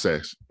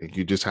process and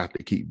you just have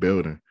to keep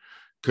building.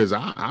 Because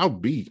I'll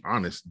be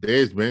honest,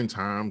 there's been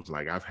times,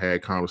 like, I've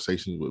had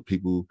conversations with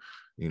people,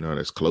 you know,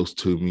 that's close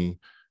to me,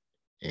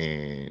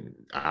 and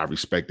I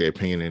respect their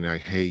opinion, and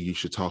like, hey, you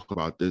should talk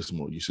about this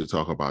more, you should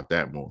talk about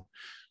that more.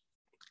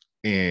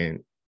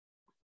 And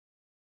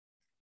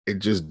it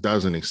just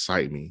doesn't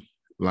excite me.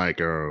 Like,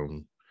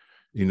 you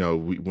know,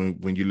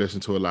 when you listen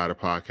to a lot of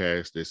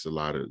podcasts, there's a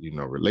lot of, you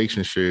know,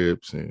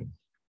 relationships, and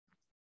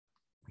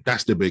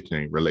that's the big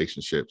thing,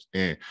 relationships.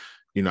 And,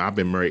 you know, I've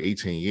been married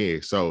 18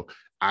 years, so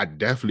I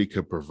definitely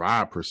could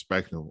provide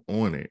perspective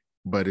on it,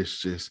 but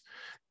it's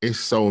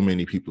so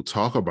many people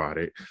talk about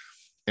it.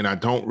 And I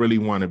don't really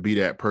want to be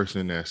that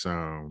person that's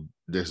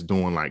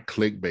doing like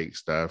clickbait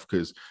stuff,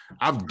 because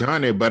I've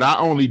done it, but I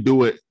only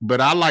do it, but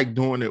I like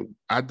doing it.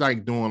 I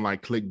like doing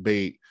like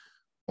clickbait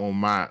on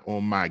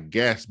my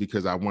guests,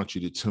 because I want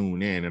you to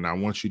tune in and I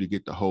want you to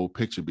get the whole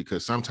picture,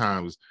 because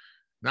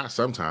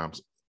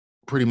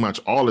pretty much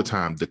all the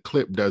time, the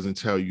clip doesn't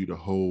tell you the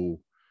whole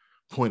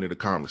point of the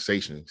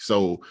conversation.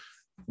 So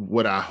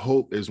what I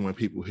hope is when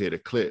people hear the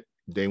clip,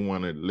 they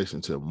want to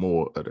listen to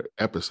more of the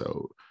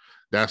episode.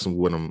 That's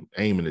what I'm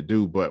aiming to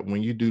do. But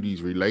when you do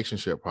these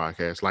relationship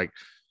podcasts, like,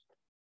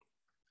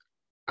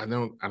 I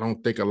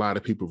don't think a lot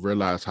of people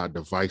realize how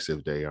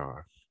divisive they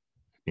are.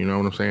 You know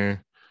what I'm saying?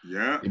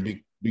 Yeah.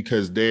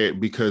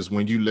 Because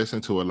when you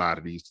listen to a lot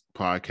of these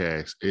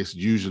podcasts, it's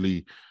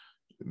usually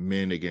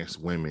men against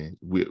women.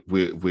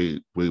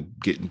 We're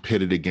getting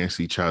pitted against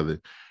each other.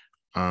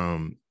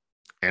 And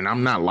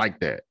I'm not like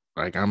that.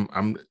 Like,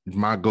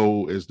 my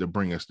goal is to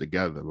bring us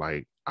together.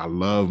 Like, I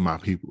love my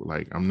people.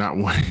 Like, I'm not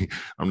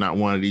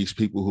one of these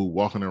people who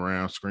walking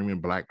around screaming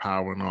Black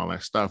Power and all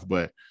that stuff.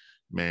 But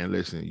man,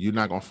 listen, you're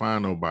not gonna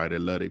find nobody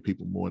that love their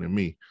people more than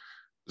me.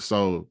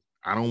 So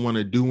I don't want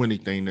to do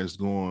anything that's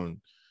going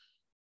to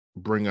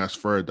bring us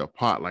further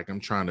apart. Like,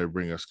 I'm trying to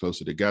bring us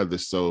closer together.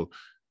 So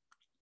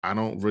I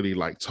don't really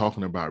like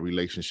talking about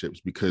relationships,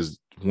 because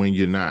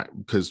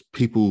because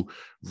people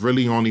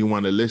really only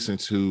want to listen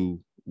to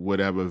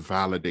whatever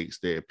validates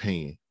their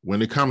opinion.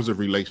 When it comes to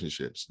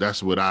relationships,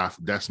 that's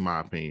my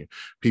opinion.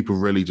 People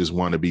really just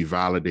want to be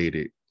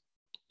validated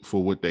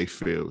for what they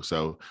feel.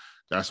 So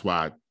that's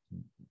why I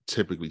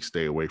typically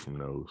stay away from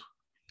those.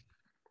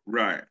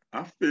 Right.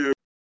 I feel,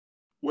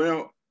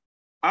 well,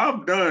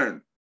 I've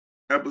done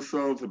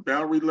episodes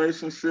about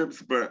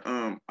relationships, but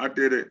I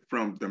did it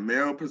from the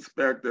male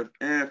perspective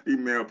and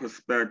female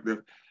perspective.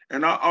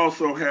 And I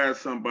also had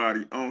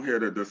somebody on here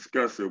to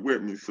discuss it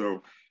with me.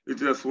 So it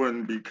just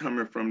wouldn't be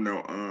coming from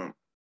no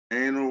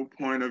anal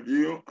point of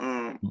view.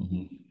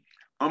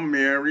 I'm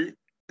married,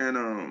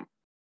 and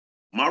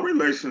my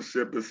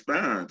relationship is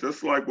fine.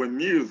 Just like with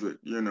music,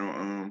 you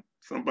know,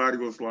 somebody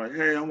was like,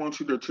 hey, I want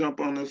you to jump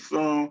on this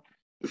song.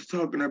 It's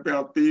talking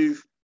about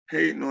these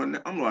hating on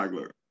that. I'm like,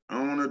 look, I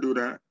don't want to do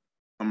that.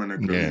 I'm in a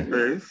good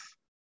space.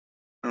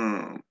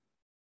 I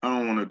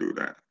don't want to do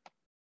that.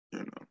 You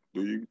know,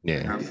 do you?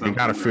 Yeah, you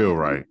gotta feel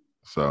right.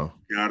 So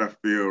gotta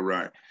feel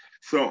right.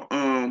 So,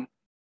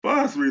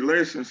 far as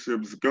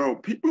relationships go,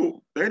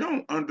 people, they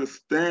don't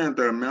understand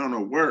the amount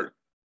of work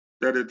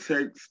that it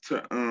takes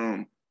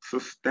to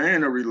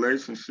sustain a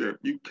relationship.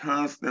 You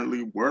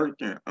constantly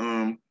working.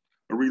 A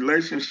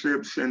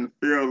relationship shouldn't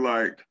feel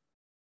like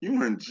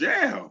you in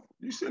jail.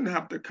 You shouldn't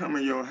have to come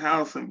in your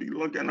house and be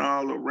looking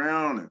all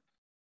around and,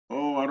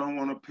 oh, I don't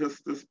want to piss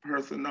this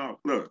person off.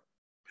 Look,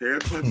 pay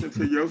attention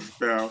to your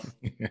spouse,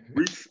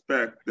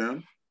 respect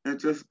them, and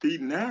just be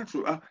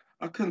natural.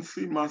 I couldn't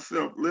see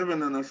myself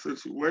living in a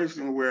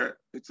situation where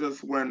it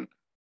just went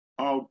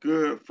all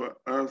good for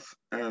us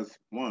as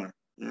one,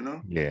 you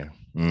know? Yeah.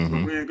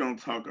 So we ain't gonna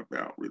talk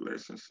about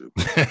relationships.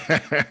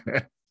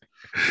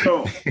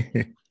 So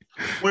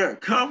when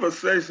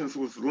Conversations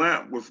was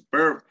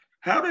birthed,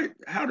 how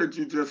did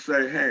you just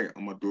say, hey,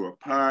 I'm gonna do a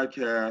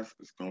podcast,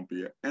 it's gonna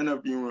be an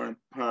interviewing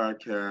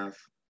podcast,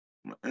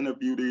 I'm gonna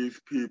interview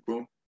these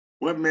people?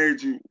 What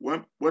made you,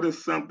 what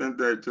is something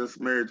that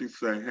just made you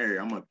say, hey,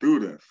 I'm gonna do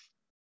this?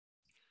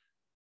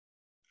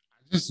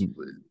 It's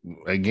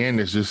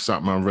just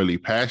something I'm really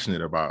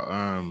passionate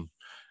about.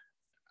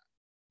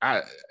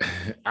 I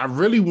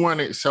really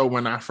wanted, so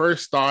when I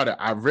first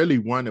started, I really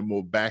wanted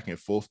more back and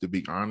forth, to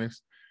be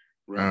honest.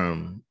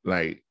 Right.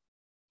 Like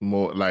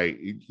more, like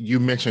you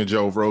mentioned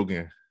Joe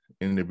Rogan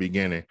in the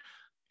beginning.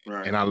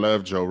 Right. And I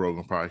love Joe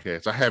Rogan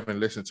podcast. I haven't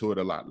listened to it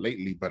a lot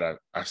lately, but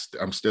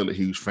I'm still a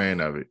huge fan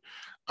of it.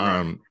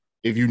 Right.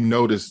 If you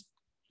notice,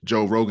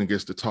 Joe Rogan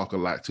gets to talk a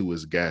lot to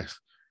his guests.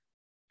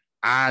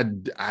 I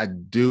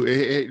do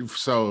it.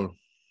 So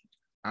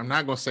I'm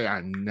not gonna say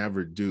I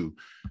never do,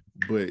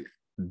 but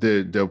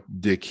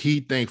the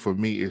key thing for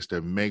me is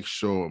to make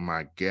sure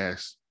my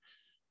guest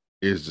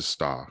is the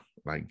star.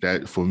 Like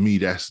that, for me,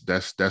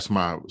 that's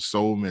my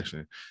sole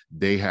mission.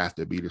 They have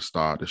to be the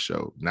star of the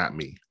show, not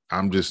me.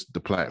 I'm just the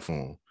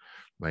platform.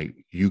 Like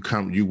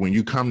when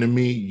you come to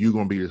me, you're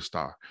gonna be the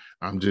star.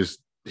 I'm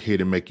just here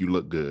to make you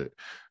look good.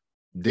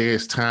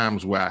 There's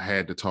times where I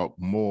had to talk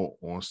more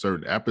on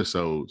certain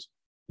episodes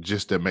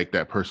just to make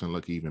that person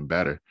look even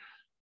better.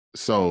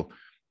 So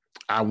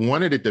I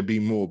wanted it to be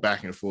more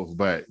back and forth,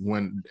 but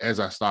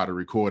as I started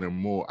recording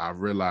more, I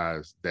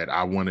realized that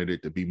I wanted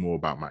it to be more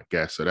about my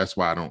guests. So that's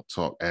why I don't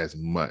talk as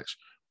much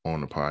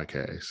on the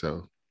podcast.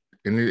 So,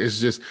 and it's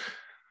just,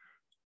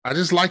 I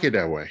just like it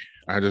that way.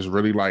 I just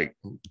really like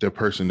the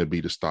person to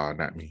be the star,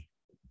 not me.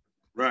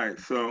 Right.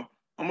 So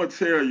I'm gonna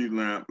tell you,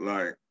 Lamp,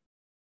 like,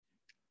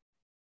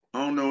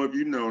 I don't know if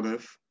you know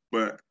this,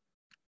 but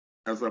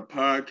as a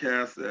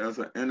podcaster, as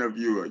an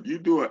interviewer, you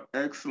do an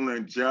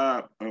excellent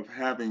job of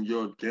having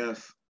your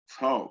guests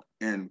talk.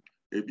 And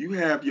if you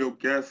have your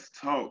guests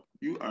talk,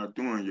 you are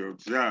doing your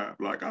job.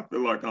 Like, I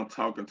feel like I'm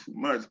talking too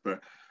much,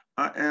 but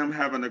I am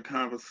having a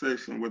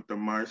conversation with the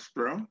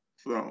maestro.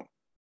 So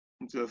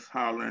I'm just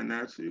hollering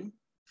at you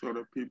so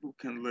that people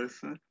can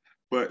listen.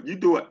 But you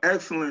do an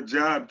excellent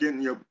job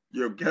getting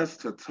your guests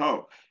to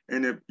talk.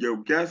 And if your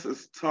guest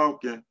is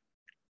talking,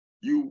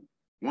 you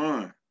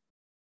won.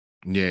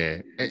 Yeah,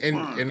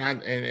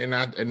 the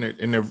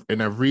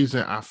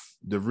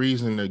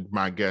reason that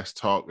my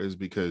guests talk is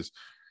because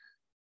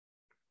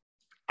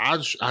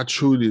I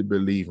truly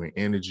believe in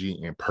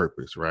energy and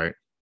purpose, right?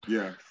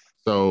 Yeah.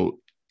 So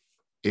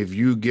if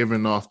you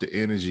giving off the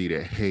energy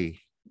that, hey,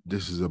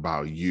 this is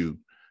about you,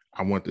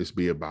 I want this to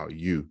be about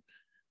you,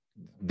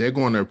 they're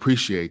going to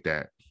appreciate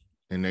that,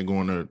 and they're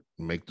going to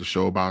make the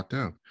show about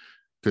them.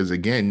 Because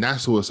again,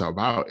 that's what it's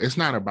about. It's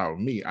not about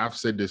me. I've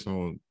said this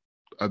on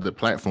other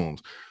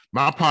platforms.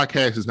 My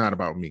podcast is not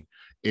about me.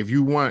 If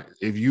you want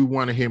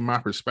to hear my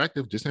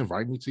perspective, just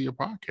invite me to your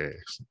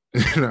podcast.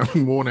 And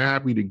I'm more than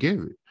happy to give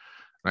it.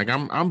 Like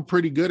I'm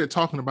pretty good at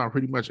talking about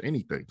pretty much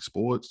anything: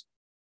 sports,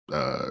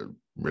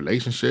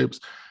 relationships,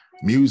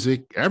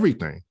 music,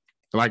 everything.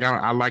 Like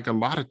I like a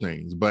lot of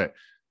things, but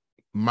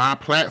my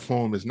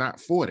platform is not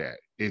for that.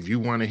 If you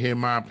want to hear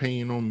my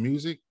opinion on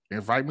music,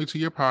 invite me to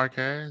your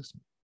podcast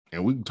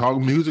and we can talk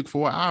music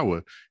for an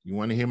hour. You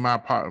want to hear my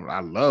part?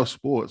 I love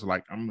sports.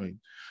 Like I'm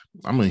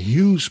a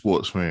huge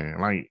sports fan.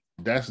 Like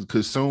that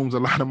consumes a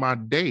lot of my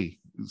day.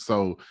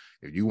 So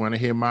if you want to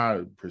hear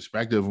my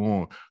perspective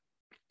on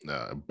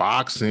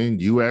boxing,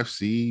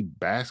 UFC,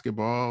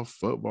 basketball,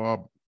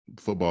 football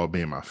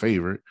being my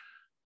favorite,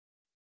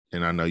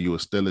 and I know you're a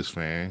Steelers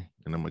fan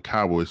and I'm a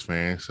Cowboys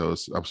fan, so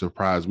I'm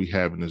surprised we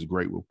having this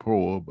great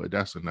rapport, but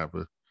that's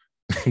another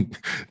topic.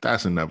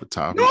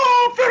 No,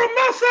 I'm finna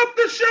mess up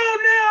the show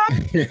now.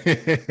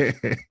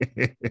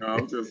 No,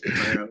 I'm just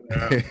playing.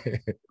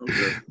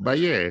 But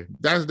yeah,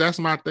 that's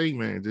my thing,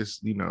 man.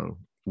 Just,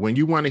 when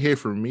you want to hear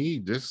from me,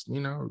 just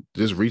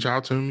reach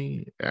out to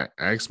me,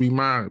 ask me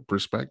my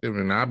perspective,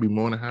 and I'll be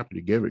more than happy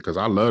to give it because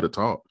I love to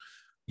talk.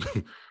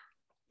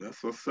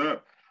 That's what's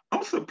up.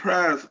 I'm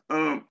surprised.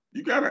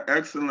 You got an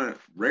excellent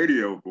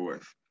radio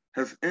voice.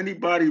 Has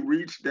anybody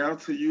reached out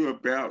to you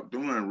about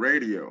doing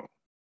radio?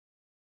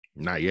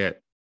 Not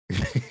yet.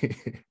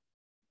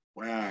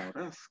 Wow,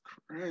 that's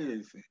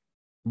crazy.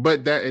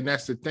 But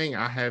that's the thing.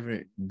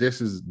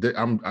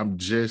 I'm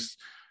just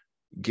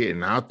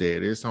getting out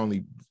there.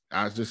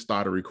 I just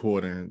started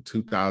recording in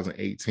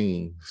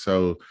 2018.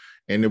 So,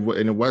 and it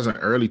wasn't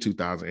early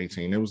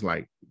 2018. It was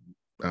like,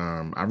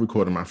 I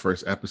recorded my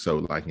first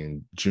episode like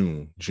in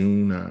June.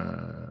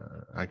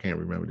 I can't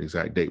remember the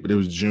exact date, but it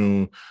was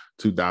June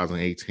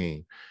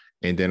 2018.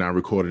 And then I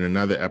recorded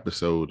another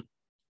episode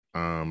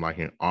like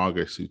in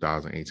August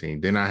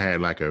 2018. Then I had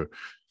like a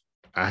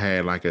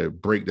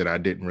break that I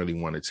didn't really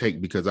want to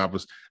take because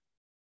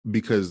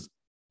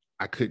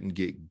I couldn't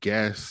get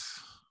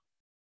guests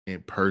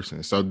in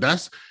person. So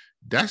that's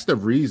the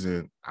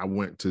reason I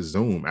went to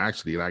Zoom,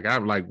 actually.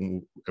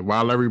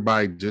 While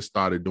everybody just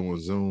started doing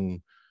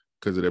Zoom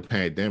because of the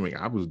pandemic,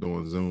 I was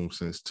doing Zoom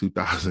since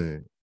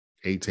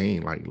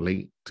 2018, like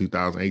late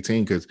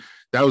 2018, because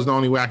that was the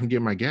only way I can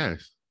get my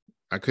guests.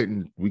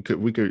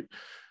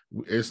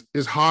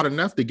 It's hard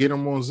enough to get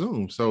them on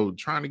Zoom. So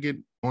trying to get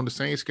on the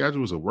same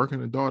schedule as a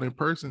working adult in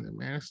person,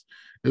 man,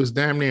 it was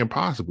damn near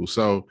impossible.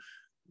 So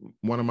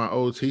one of my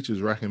old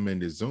teachers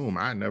recommended Zoom.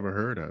 I never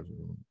heard of it.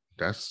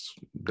 That's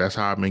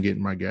how I've been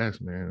getting my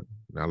guests, man.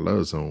 I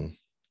love Zoom.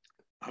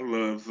 I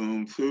love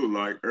Zoom too.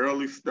 Like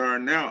early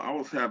starting out, I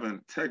was having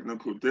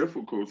technical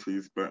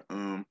difficulties, but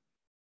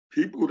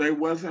people they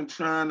wasn't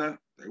trying to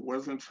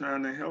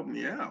help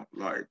me out.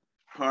 Like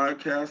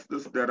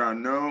podcasters that I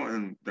know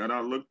and that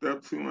I looked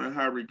up to in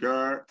high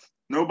regards,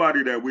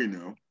 nobody that we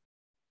know.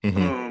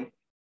 Mm-hmm.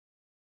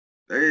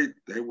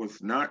 They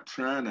was not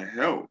trying to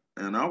help.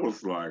 And I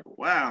was like,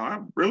 wow,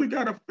 I really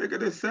gotta figure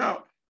this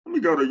out. Let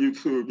me go to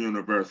YouTube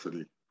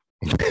University.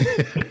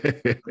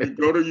 Let me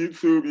go to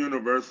YouTube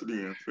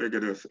University and figure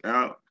this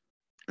out.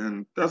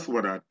 And that's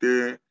what I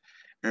did.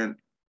 And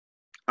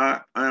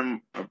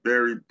I'm a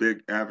very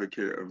big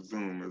advocate of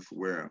Zoom as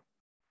well.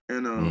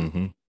 And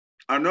mm-hmm.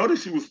 I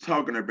noticed you was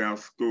talking about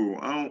school.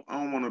 I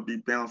don't want to be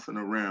bouncing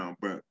around,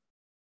 but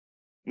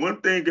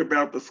one thing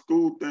about the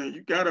school thing,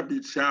 you gotta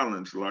be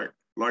challenged. Like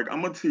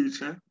I'm a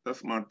teacher.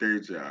 That's my day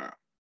job.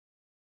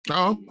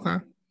 Oh, okay.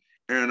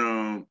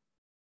 And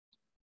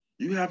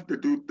you have to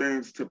do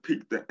things to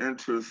pique the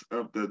interest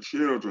of the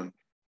children.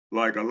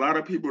 Like a lot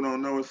of people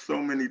don't know, so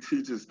many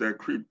teachers that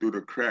creep through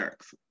the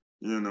cracks,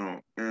 and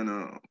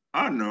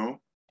I know,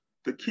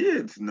 the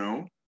kids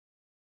know,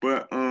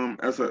 but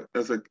as a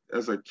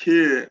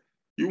kid,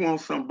 you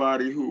want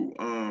somebody who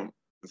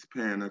is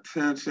paying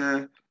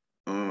attention.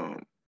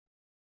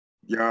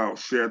 Y'all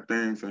share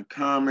things in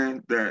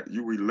common, that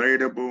you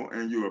relatable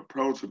and you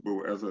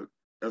approachable as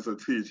a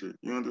teacher.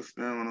 You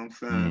understand what I'm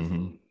saying?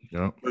 Mm-hmm.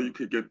 Yep. So you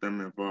could get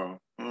them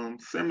involved.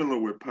 Similar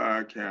with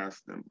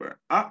podcasting, but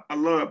I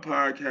love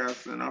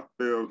podcasting. I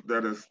feel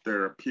that it's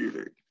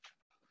therapeutic.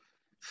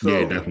 So, yeah,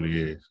 it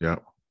definitely is.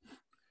 Yep.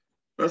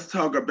 Let's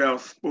talk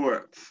about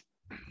sports.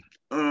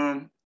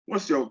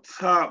 What's your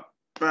top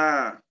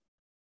 5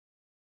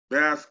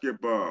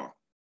 basketball?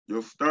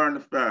 Your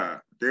starting 5,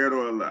 dead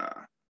or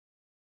alive,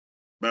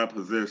 by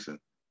position.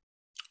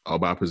 Oh,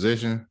 by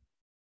position?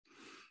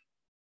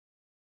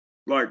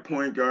 Like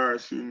point guard,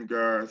 shooting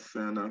guard,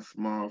 center,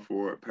 small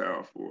forward,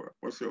 power forward.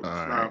 What's your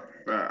top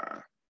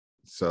 5?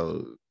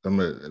 So let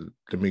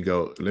me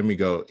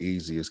go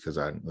easiest, because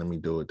let me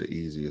do it the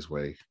easiest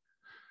way.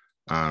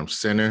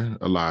 Center,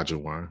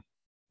 Olajuwon.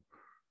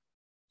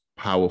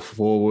 Power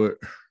forward.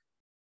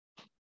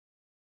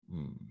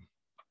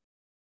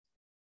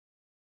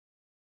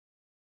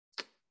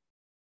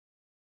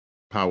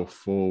 Power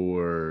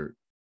forward.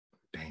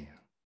 Damn.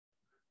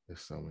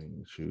 There's so many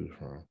to choose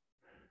from.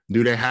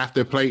 Do they have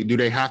to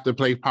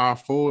play power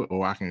forward,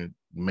 or I can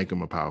make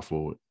them a power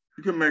forward?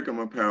 You can make them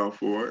a power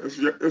forward. It's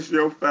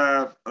your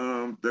 5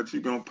 that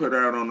you're gonna put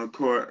out on the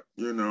court,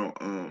 you know.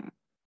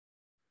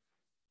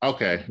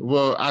 Okay,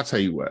 well, I'll tell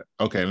you what.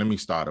 Okay, let me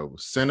start over.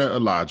 Center,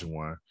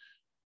 Olajuwon.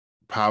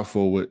 Power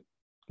forward,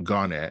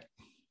 Garnett.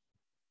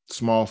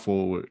 Small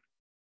forward,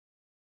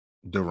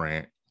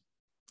 Durant.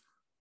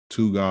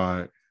 2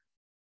 guard,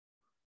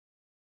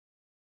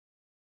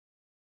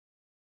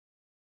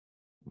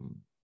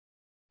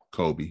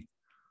 Kobe.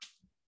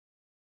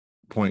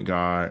 Point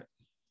guard,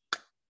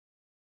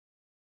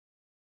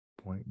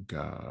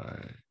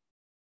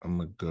 I'm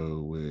gonna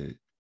go with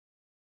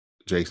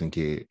Jason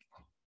Kidd.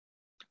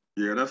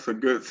 Yeah, that's a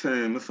good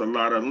team. There's a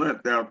lot of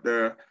length out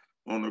there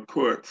on the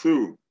court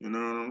too. You know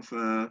what I'm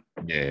saying?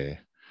 Yeah.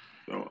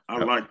 So I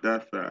like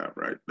that 5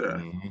 right there.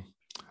 Mm-hmm.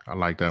 I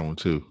like that one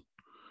too.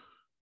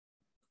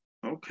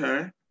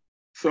 Okay.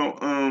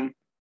 So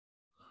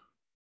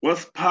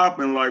what's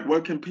popping? Like,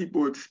 what can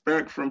people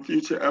expect from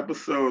future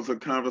episodes of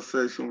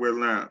Conversation with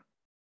Lamp?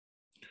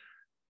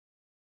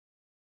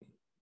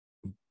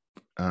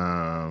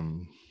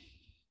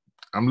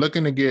 I'm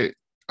looking to get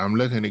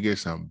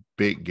some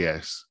big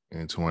guests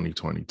in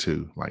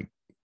 2022, like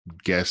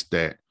guests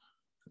that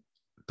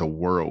the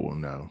world will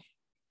know.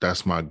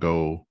 That's my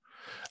goal.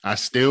 I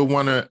still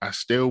want to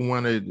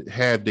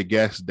have the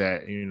guests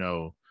that,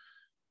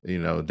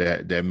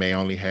 that may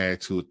only have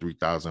 2,000 or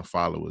 3,000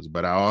 followers,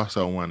 but I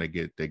also want to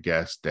get the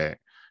guests that,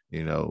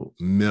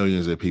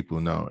 millions of people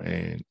know.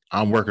 And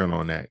I'm working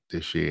on that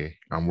this year.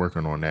 I'm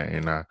working on that.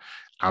 And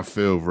I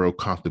feel real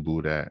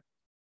comfortable that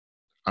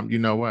you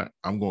know what?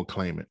 I'm going to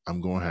claim it. I'm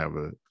going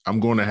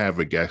to have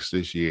a guest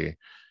this year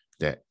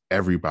that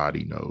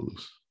everybody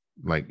knows.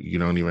 Like, you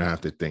don't even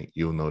have to think,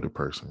 you'll know the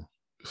person.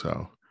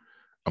 So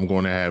I'm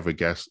going to have a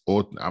guest,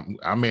 or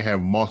I may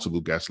have multiple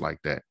guests like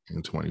that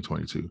in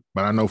 2022,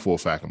 but I know for a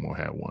fact I'm going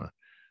to have one.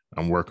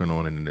 I'm working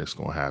on it, and it's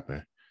going to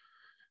happen.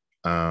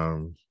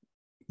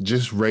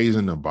 Just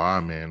raising the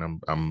bar,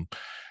 man.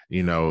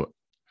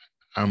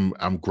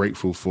 I'm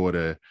grateful for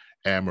the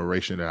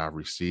admiration that I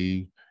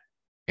received,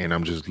 and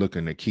I'm just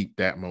looking to keep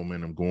that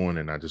momentum going,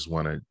 and I just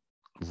want to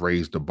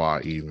raise the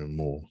bar even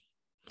more.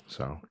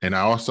 So, and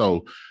I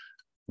also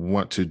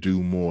want to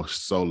do more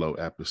solo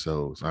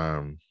episodes.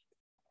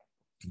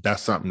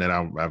 That's something that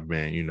I've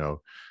been,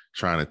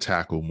 trying to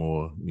tackle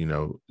more,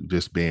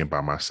 just being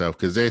by myself,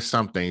 because there's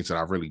some things that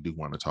I really do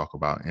want to talk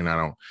about, and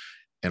I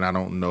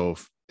don't know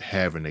if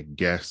having a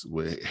guest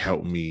would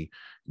help me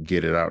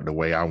get it out the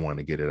way I want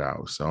to get it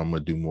out. So I'm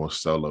gonna do more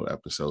solo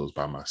episodes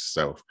by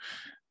myself.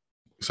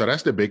 So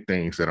that's the big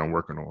things that I'm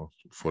working on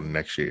for the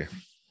next year.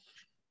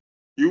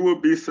 You will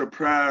be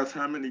surprised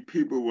how many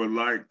people would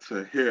like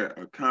to hear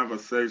a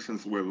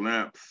Conversations with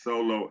Lamp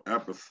solo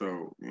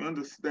episode. You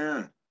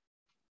understand?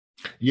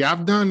 Yeah,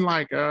 I've done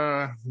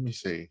let me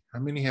see. How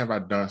many have I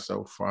done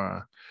so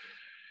far?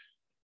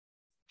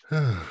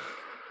 I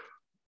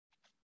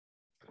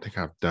think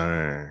I've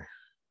done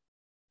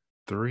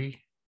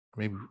 3,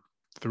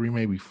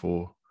 maybe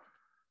 4.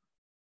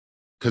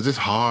 Because it's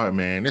hard,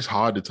 man. It's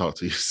hard to talk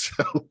to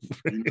yourself.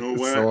 You know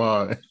what? It's so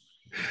hard.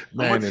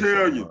 Man, I'm going to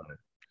tell you,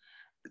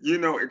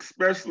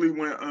 especially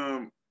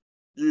when,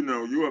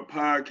 you're a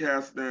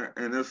podcaster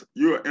and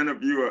you're an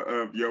interviewer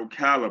of your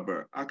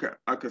caliber. I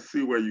could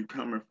see where you're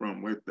coming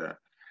from with that.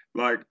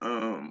 Like,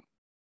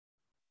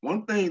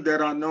 one thing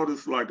that I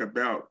noticed, like,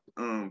 about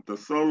the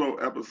solo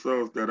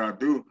episodes that I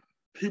do,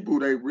 people,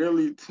 they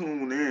really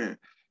tune in.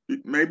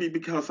 Maybe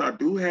because I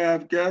do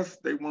have guests,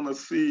 they want to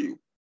see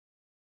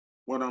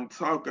what I'm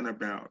talking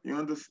about. You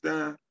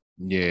understand?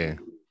 Yeah.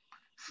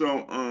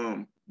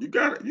 So you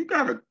got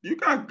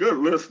good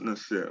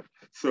listenership.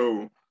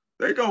 So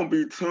they're gonna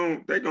be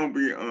tuned, they're gonna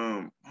be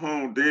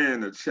honed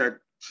in to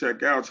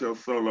check out your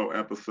solo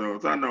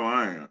episodes. I know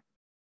I am.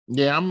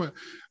 Yeah,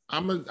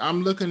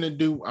 I'm looking to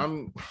do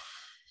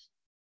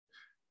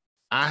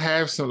I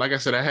have some, like I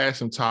said, I had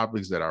some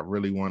topics that I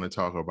really want to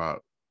talk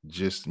about,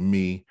 just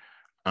me.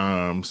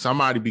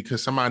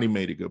 Because somebody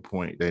made a good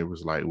point. They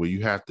was like, well,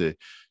 you have to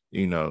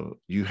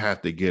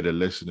get the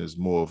listeners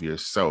more of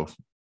yourself.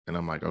 And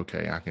I'm like,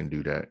 okay, I can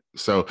do that.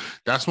 So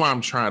that's why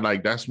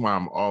that's why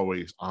I'm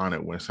always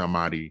honored when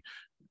somebody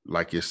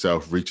like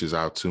yourself reaches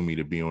out to me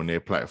to be on their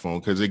platform,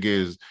 because it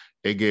gives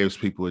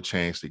people a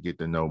chance to get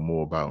to know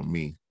more about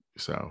me.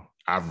 So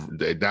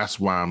that's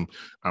why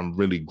I'm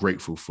really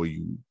grateful for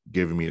you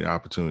giving me the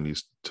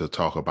opportunities to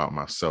talk about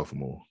myself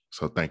more.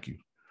 So thank you.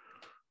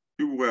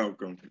 You're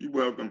welcome. You're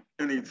welcome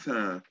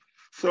anytime.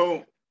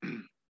 So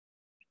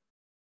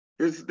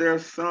is there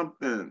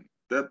something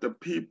that the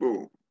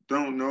people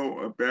don't know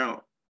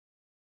about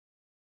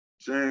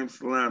James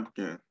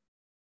Lampkin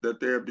that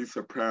they'd be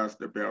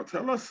surprised about?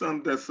 Tell us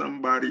something that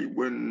somebody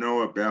wouldn't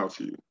know about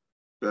you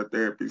that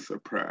they'd be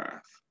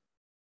surprised.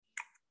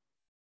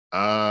 So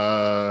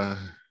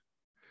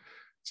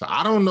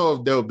I don't know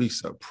if they'll be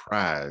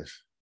surprised,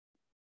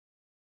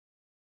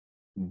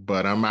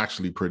 but I'm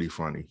actually pretty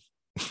funny.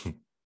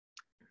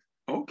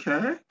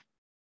 Okay.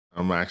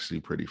 I'm actually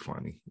pretty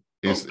funny.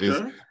 I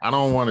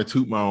don't want to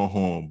toot my own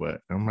horn,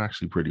 but I'm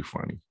actually pretty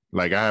funny.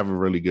 Like, I have a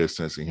really good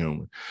sense of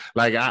humor.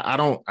 Like,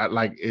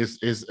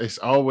 it's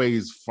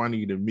always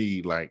funny to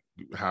me, like,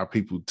 how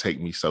people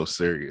take me so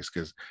serious,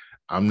 because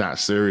I'm not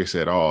serious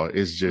at all.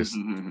 It's just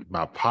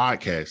my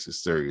podcast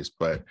is serious,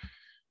 but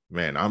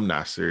man, I'm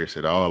not serious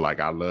at all.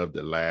 Like, I love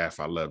to laugh.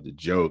 I love to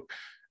joke.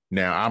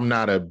 Now, I'm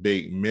not a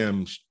big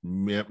meme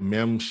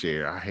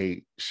share. I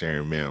hate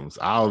sharing memes.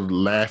 I'll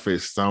laugh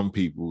at some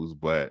people's,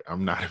 but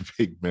I'm not a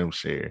big meme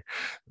share.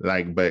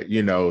 Like, but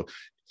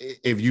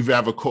if you've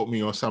ever caught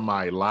me on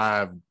somebody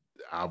live,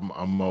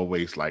 I'm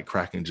always like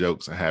cracking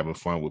jokes and having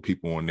fun with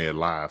people on their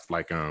live.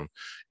 Like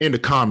in the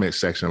comment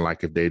section,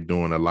 like if they're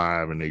doing a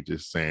live and they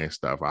just saying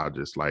stuff, I'll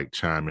just like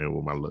chime in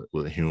with my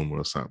little humor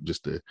or something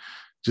just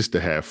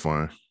to have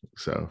fun.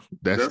 So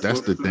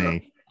that's the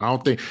thing.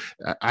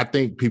 I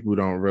think people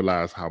don't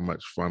realize how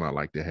much fun I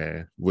like to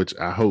have, which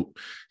I hope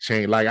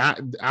change. Like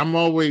I'm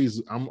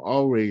always I'm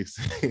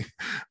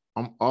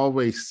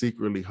always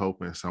secretly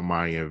hoping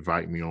somebody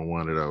invite me on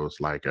one of those,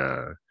 like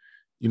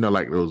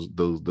like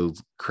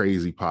those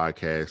crazy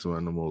podcasts, one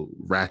of the more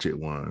ratchet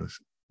ones,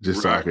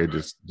 just so I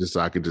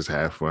could just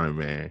have fun,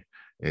 man,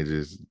 and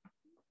just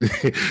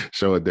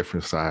show a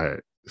different side.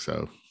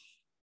 So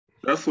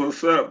that's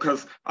what's up,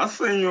 because I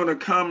seen you in the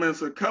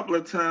comments a couple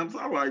of times.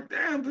 I'm like,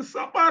 damn, did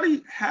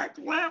somebody hack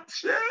Lamp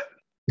shit?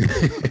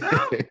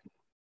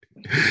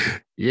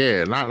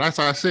 Yeah, like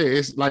I said,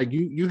 it's like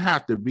you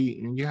have to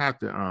be, and you have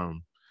to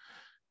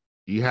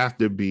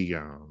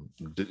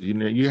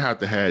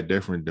have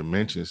different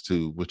dimensions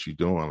to what you're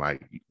doing.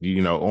 Like,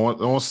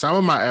 on some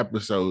of my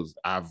episodes,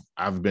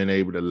 I've been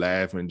able to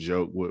laugh and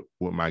joke with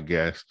my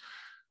guests,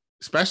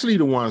 especially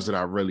the ones that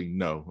I really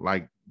know.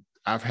 Like,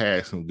 I've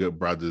had some good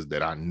brothers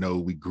that I know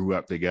we grew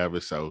up together,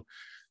 so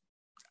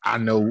I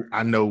know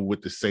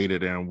what to say to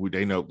them.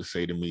 They know what to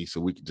say to me,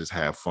 so we can just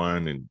have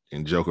fun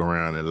and joke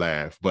around and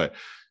laugh. But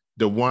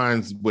the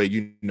ones where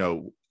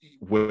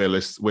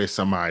where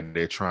somebody,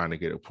 they're trying to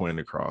get a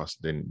point across,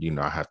 then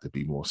I have to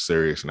be more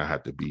serious, and I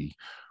have to be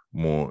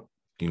more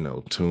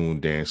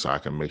tuned in, so I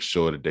can make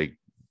sure that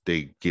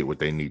they get what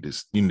they need to,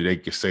 they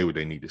can say what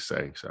they need to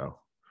say. So,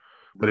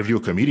 but if you're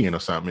a comedian or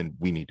something and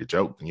we need to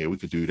joke, then yeah, we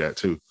could do that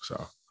too.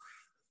 So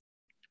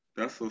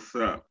that's what's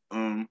up.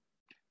 I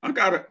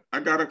got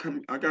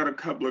a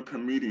couple of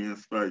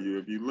comedians for you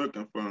if you're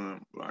looking for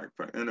them, like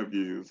for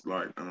interviews,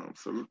 like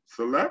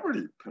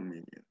celebrity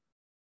comedians.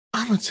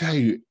 I'm gonna tell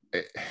you,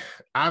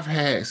 I've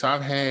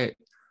had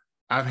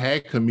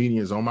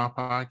comedians on my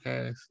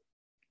podcast,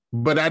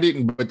 but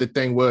the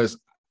thing was,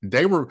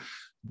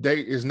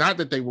 it's not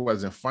that they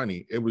wasn't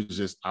funny. It was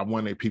just, I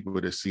wanted people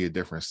to see a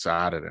different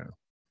side of them.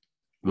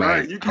 Like,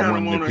 right, you kind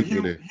of want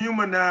to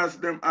humanize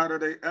them out of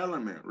their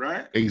element,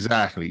 right?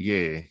 Exactly.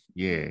 Yeah.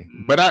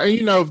 Mm-hmm. But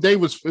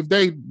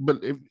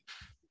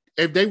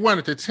if they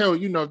wanted to tell,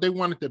 if they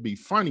wanted to be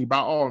funny, by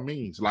all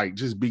means, like,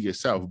 just be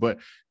yourself. But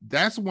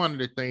that's one of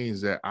the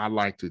things that I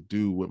like to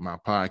do with my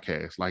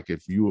podcast. Like,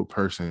 if you a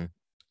person,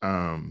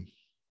 I'll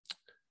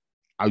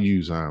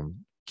use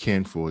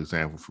Ken, for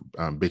example,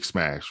 Big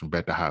Smash from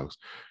Bet the House.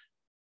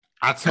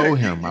 I told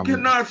him you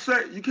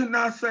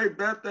cannot say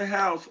Bet the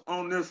House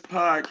on this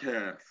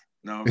podcast.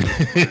 No.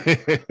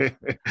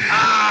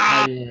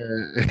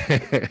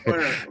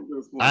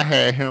 I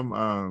had him.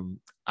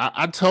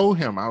 I told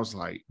him, I was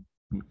like,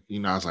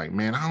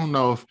 man, I don't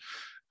know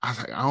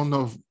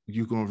if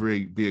you're gonna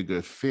really be a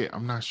good fit.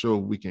 I'm not sure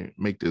if we can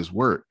make this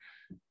work.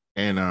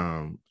 And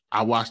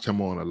I watched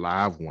him on a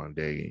live one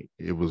day.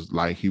 It was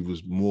like he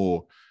was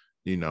more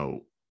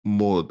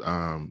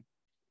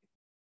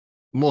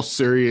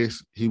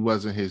serious. He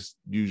wasn't his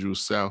usual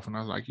self. And I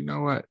was like, you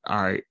know what?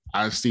 All right,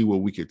 I see where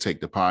we could take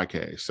the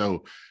podcast.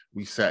 So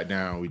we sat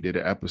down, we did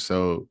an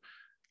episode.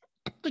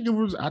 I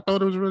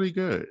thought it was really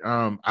good.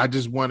 I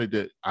just wanted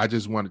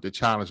to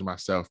challenge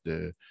myself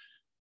to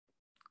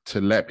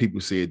let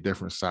people see a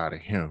different side of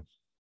him.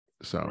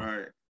 So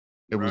right.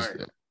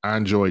 I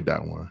enjoyed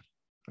that one.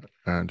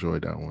 I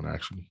enjoyed that one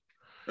actually.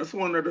 That's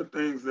one of the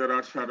things that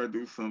I try to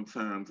do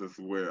sometimes as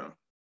well.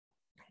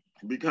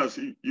 Because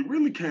you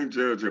really can't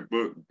judge a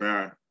book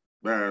by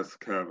its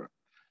cover.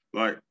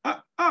 Like I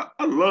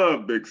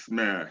love Big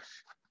Smash.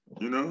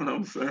 You know what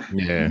I'm saying?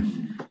 Yeah.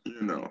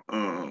 You know,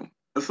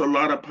 it's a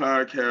lot of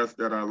podcasts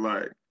that I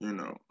like, you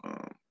know.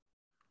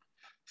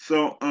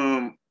 So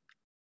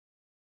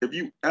if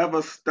you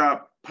ever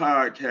stop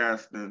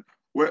podcasting,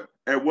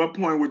 at what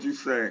point would you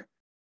say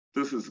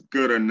this is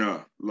good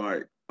enough?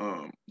 Like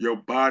your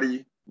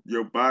body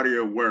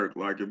of work.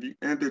 Like if you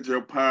ended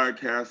your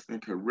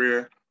podcasting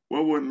career,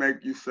 what would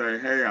make you say,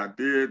 hey, I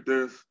did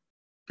this,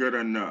 good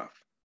enough?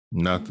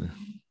 Nothing.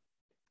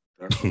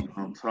 That's what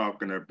I'm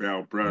talking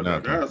about, brother.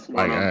 Nothing. That's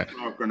what I'm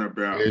talking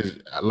about.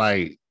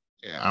 Like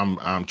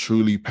I'm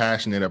truly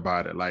passionate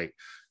about it. Like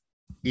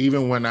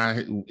even when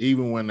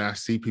I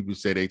see people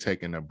say they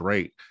taking a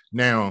break.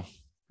 Now,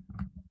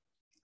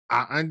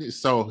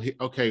 so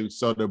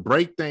the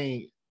break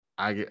thing,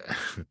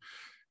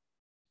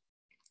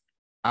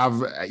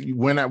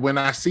 when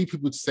I see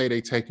people say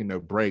they taking a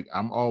break,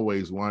 I'm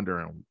always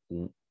wondering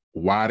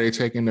why they're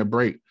taking a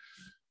break.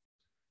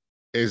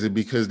 Is it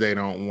because they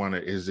don't want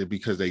to? Is it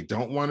because they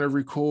don't want to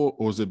record,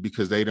 or is it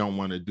because they don't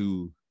want to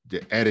do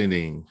the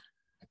editing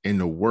and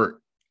the work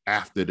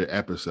after the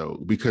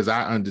episode? Because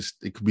I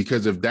understand.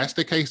 Because if that's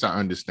the case, I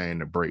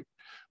understand the break.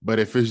 But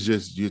if it's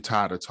just you're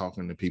tired of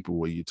talking to people,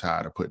 or you're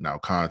tired of putting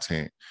out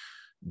content,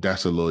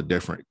 that's a little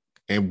different.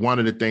 And one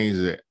of the things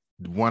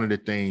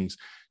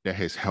that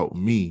has helped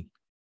me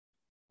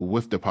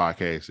with the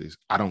podcast is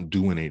I don't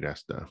do any of that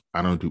stuff.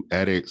 I don't do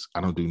edits. I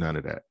don't do none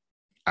of that.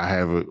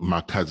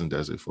 My cousin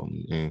does it for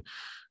me, and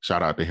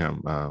shout out to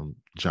him,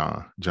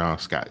 John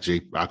Scott.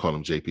 I call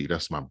him JP.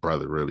 That's my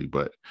brother, really,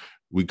 but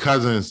we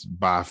cousins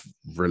by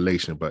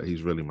relation, but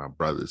he's really my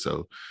brother.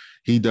 So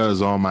he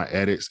does all my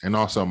edits, and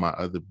also my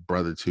other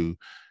brother too.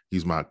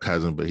 He's my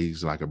cousin, but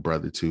he's like a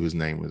brother too. His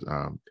name is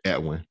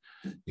Edwin.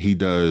 He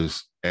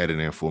does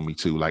editing for me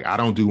too. Like I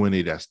don't do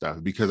any of that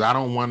stuff because I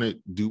don't want to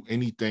do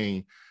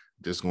anything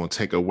that's going to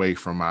take away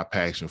from my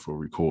passion for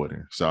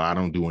recording. So I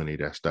don't do any of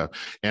that stuff.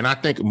 And I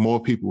think more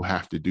people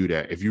have to do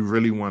that. If you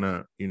really want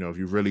to,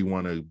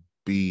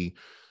 be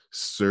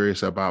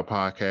serious about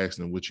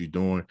podcasting and what you're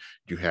doing,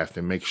 you have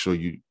to make sure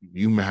you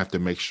have to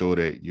make sure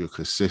that you're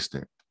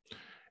consistent.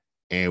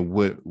 And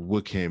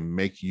what can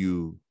make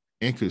you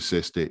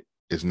inconsistent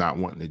is not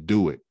wanting to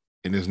do it.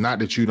 And it's not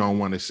that you don't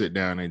want to sit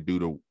down and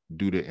do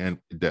the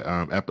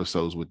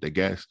episodes with the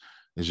guests.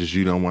 It's just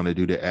you don't want to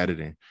do the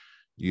editing.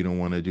 You don't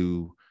want to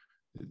do.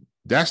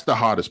 That's the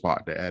hardest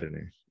part, the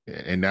editing,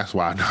 and that's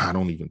why I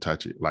don't even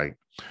touch it. Like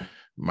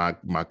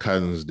my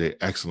cousins, they're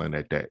excellent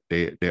at that.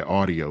 They're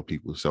audio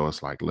people, so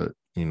it's like, look,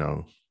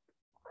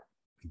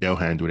 they'll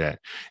handle that.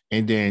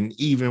 And then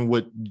even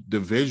with the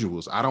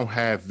visuals, I don't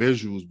have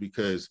visuals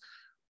because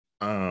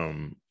I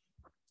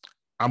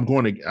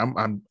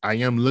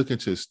am looking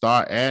to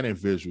start adding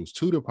visuals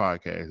to the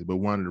podcast. But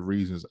one of the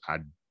reasons I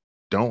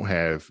don't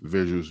have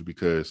visuals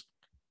because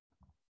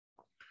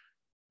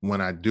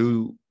when I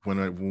do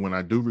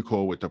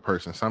record with the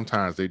person,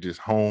 sometimes they just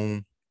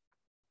home.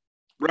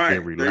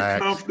 Right. They're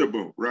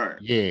comfortable.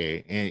 Right. Yeah.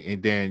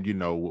 And then,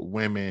 with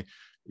women,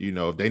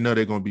 if they know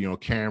they're going to be on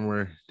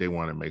camera, they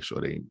want to make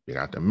sure they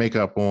got their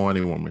makeup on.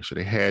 They want to make sure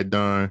their hair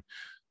done.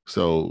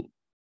 So,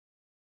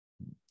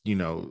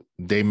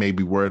 they may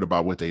be worried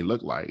about what they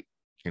look like.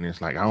 And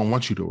it's like, I don't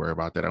want you to worry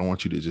about that. I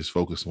want you to just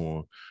focus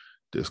on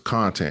this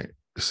content.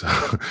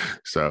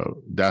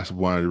 So that's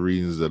one of the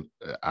reasons that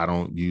I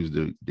don't use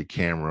the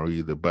camera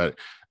either. But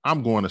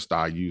I'm going to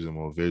start using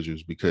more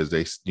visuals because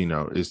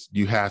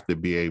you have to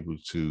be able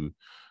to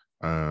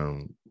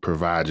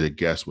provide your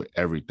guests with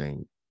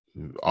everything,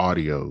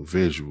 audio,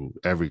 visual,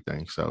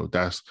 everything. So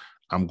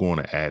I'm going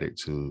to add it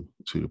to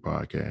the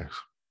podcast.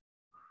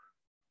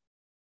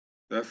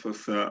 That's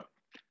what's up.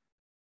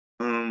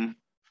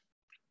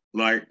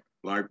 Like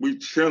we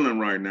chilling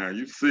right now.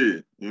 You see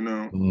it,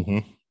 Mm-hmm.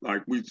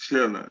 Like we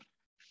chilling.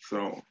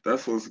 So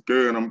that's what's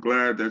good. I'm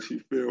glad that you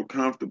feel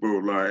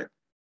comfortable. Like,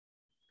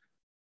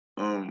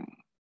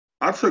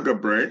 I took a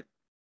break.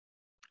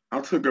 I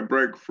took a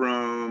break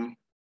from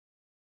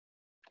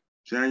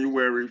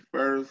January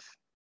 1st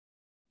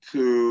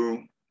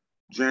to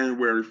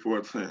January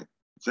 14th.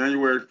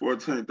 January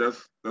 14th,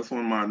 that's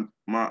when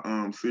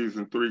my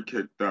season 3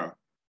 kicked off.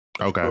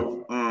 Okay.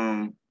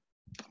 So,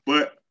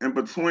 but in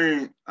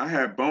between, I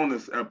had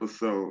bonus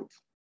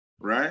episodes,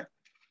 right?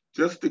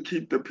 Just to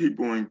keep the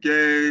people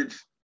engaged,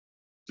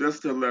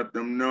 just to let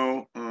them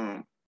know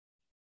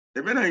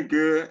if it ain't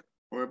good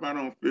or if I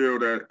don't feel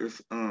that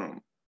it's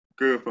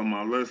good for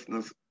my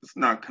listeners, it's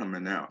not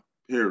coming out,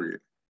 period.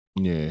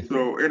 Yeah.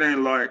 So it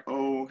ain't like,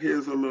 oh,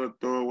 here's a little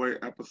throwaway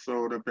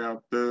episode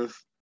about this.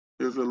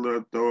 Here's a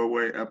little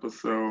throwaway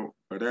episode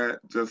for that,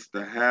 just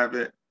to have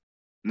it.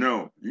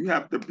 No, you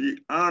have to be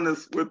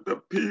honest with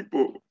the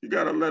people. You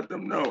got to let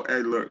them know,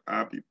 hey, look,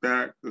 I'll be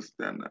back, this,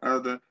 that, and the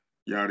other,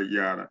 yada,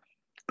 yada.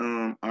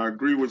 I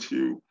agree with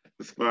you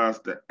as far as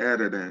the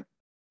editing.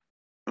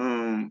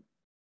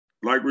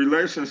 like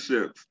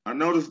relationships. I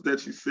noticed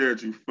that you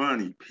said you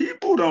funny.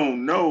 People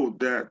don't know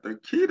that the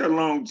key to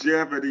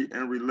longevity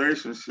in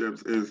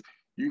relationships is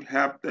you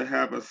have to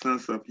have a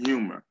sense of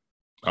humor.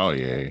 Oh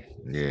yeah,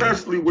 yeah.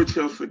 Especially with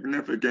your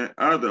significant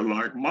other.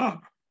 Like my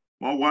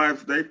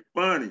wives, they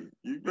funny.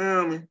 You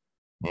feel me?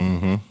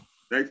 Mm-hmm.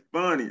 They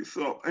funny.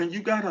 So, and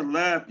you gotta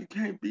laugh. You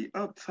can't be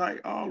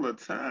uptight all the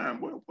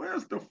time.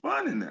 Where's the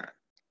fun in that?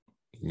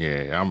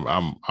 Yeah,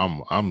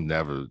 I'm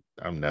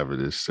never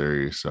this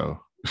serious. So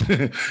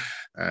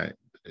I,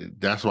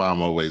 that's why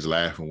I'm always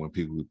laughing when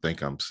people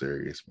think I'm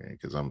serious, man,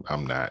 because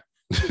I'm not.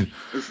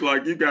 It's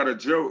like you got a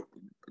joke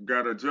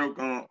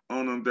on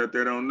them that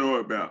they don't know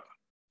about.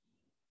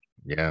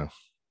 Yeah.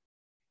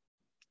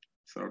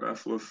 So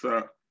that's what's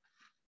up.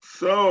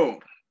 So,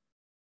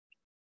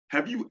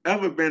 have you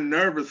ever been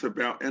nervous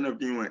about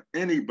interviewing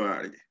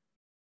anybody?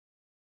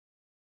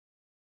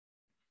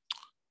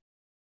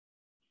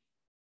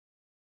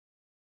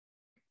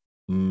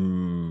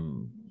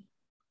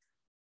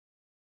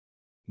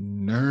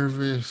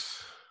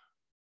 Nervous.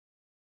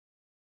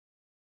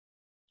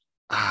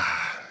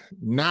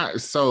 Not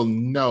so,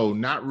 no,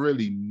 not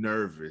really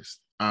nervous.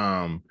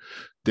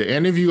 The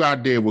interview I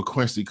did with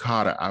Quincy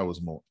Carter, I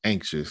was more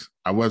anxious.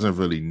 I wasn't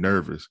really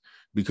nervous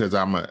because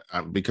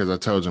because I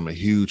told you I'm a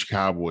huge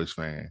Cowboys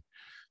fan.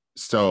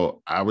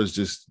 So I was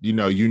just,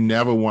 you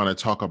never want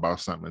to talk about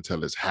something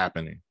until it's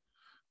happening.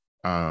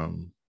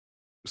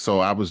 So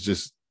I was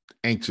just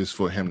anxious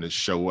for him to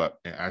show up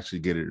and actually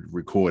get it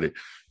recorded.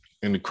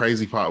 And the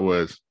crazy part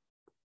was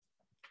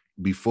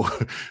before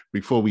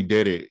we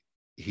did it,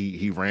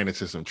 he ran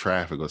into some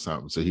traffic or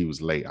something, so he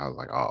was late. I was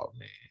like, oh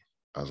man.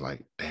 I was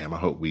like, damn, I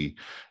hope we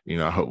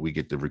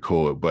get to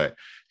record. But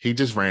he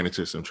just ran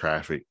into some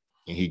traffic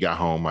and he got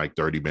home like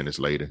 30 minutes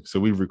later. So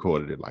we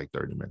recorded it like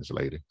 30 minutes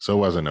later. So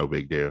it wasn't no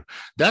big deal.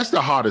 That's the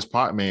hardest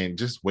part, man.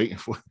 Just waiting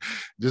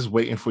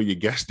for your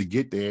guests to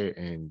get there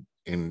and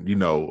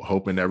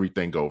hoping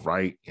everything go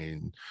right.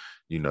 And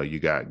you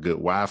got good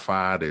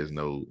Wi-Fi, there's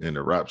no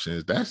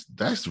interruptions.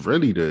 That's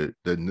really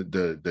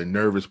the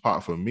nervous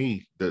part for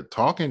me. The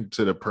talking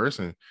to the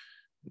person,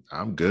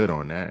 I'm good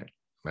on that.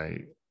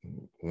 Like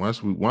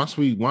once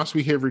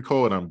we hit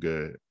record, I'm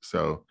good.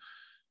 So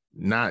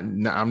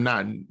I'm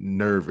not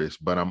nervous,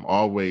 but I'm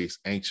always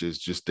anxious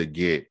just to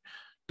get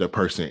the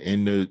person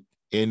in the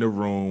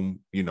room,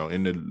 in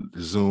the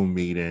Zoom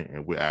meeting,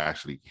 and we're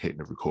actually hitting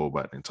the record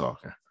button and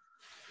talking.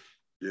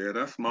 Yeah,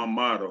 that's my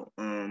motto.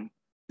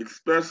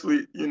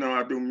 Especially,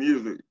 I do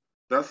music.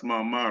 That's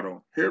my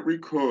motto. Hit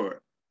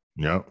record.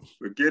 Yep.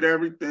 Forget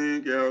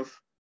everything else.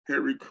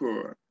 Hit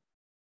record.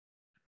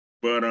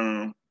 But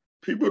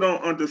people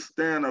don't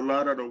understand a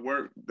lot of the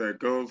work that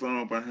goes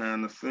on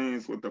behind the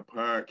scenes with the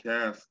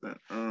podcast.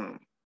 And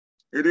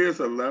it is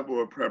a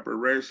level of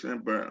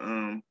preparation, but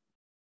I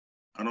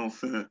don't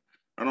send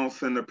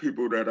the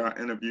people that I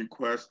interview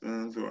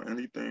questions or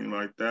anything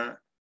like that.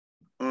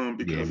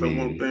 Because I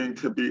want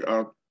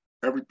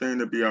everything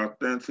to be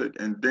authentic,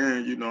 and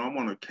then I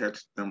want to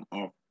catch them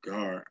off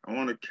guard. I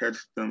want to catch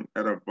them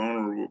at a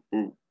vulnerable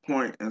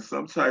point in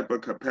some type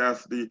of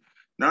capacity,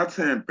 not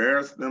to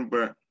embarrass them,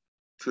 but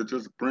to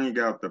just bring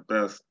out the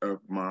best of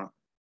my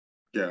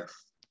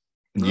guests.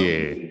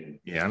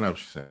 Yeah, I know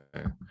what you're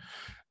saying.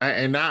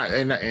 And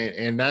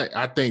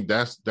I think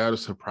that'll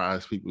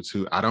surprise people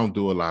too. I don't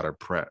do a lot of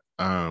prep.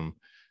 Now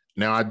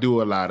I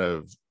do a lot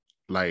of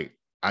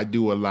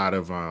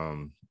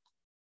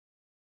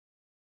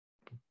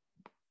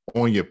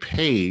on your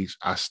page.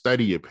 I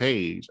study your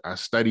page. I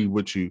study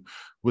what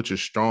you're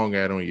strong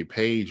at on your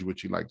page,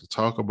 what you like to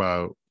talk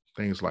about,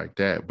 things like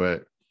that.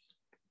 But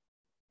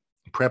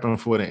prepping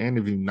for the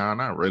interview,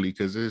 not really,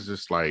 because it's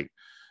just like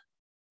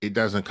it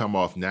doesn't come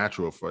off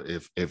natural for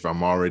if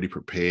I'm already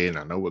prepared and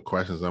I know what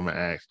questions I'm gonna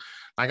ask.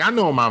 Like I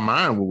know in my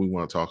mind what we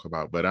want to talk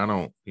about, but I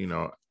don't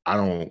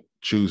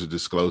choose to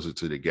disclose it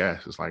to the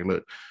guests. It's like,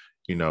 look,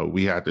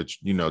 we have to,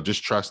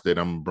 just trust that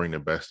I'm gonna bring the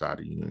best out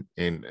of you.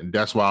 And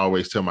that's why I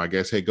always tell my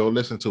guests, hey, go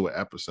listen to an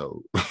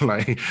episode.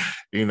 Like,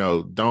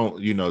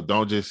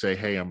 don't just say,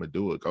 hey, I'm gonna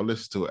do it. Go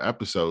listen to an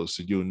episode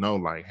so you'll know,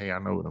 like, hey, I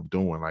know what I'm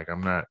doing. Like,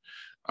 I'm not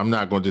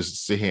gonna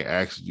just sit here and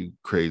ask you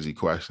crazy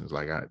questions.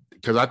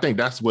 Because I think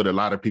that's what a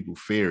lot of people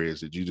fear,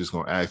 is that you're just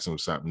gonna ask them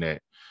something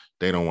that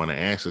they don't want to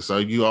answer. So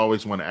you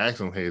always want to ask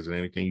them, hey, is there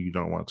anything you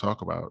don't want to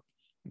talk about?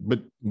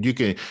 But you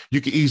can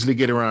easily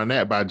get around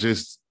that by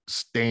just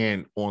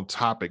staying on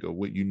topic of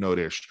what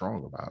they're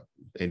strong about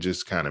and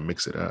just kind of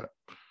mix it up.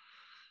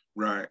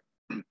 Right.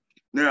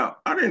 Now,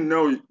 I didn't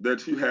know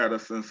that you had a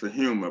sense of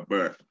humor,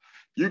 but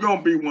you're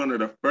gonna be one of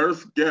the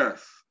first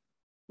guests.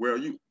 Well,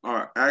 you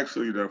are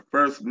actually the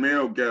first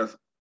male guest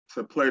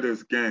to play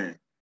this game.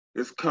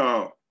 It's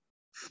called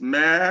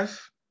Smash,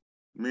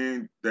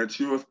 meaning that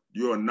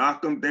you'll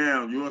knock them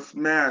down, you'll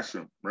smash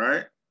them,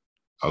 right?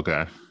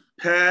 Okay.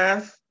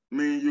 Pass,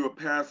 meaning you'll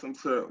pass them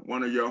to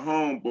one of your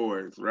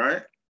homeboys,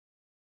 right?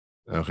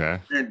 Okay.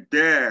 And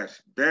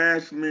dash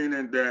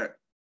meaning that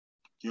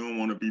you don't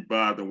want to be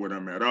bothered with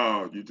them at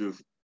all. You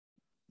just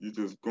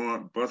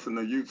going busting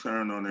a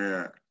U-turn on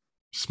their ass.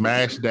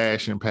 Smash,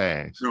 dash, and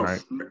pass. No,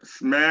 right?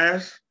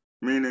 Smash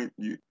meaning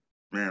you.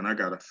 Man, I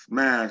gotta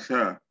smash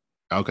her.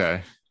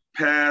 Okay.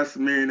 Pass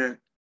meaning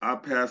I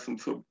pass her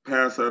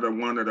to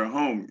one of the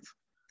homies.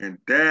 And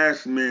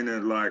dash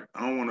meaning like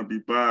I don't want to be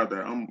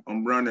bothered.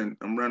 I'm running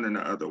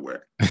the other way.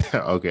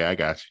 Okay, I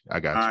got you. All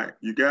right,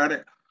 you got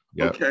it?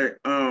 Yep. Okay.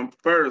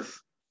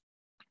 First,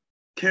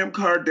 Kim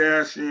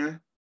Kardashian,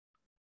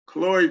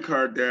 Khloe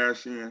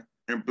Kardashian,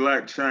 and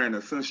Blac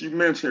Chyna. Since you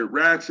mentioned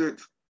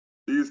ratchets,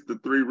 these the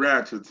three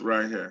ratchets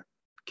right here.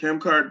 Kim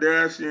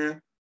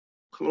Kardashian,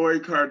 Khloe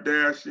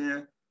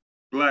Kardashian,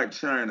 Blac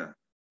Chyna.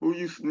 Who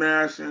you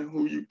smashing?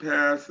 Who you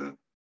passing?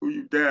 Who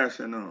you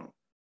dashing on?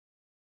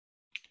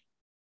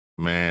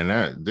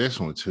 Man, this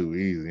one too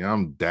easy.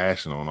 I'm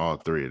dashing on all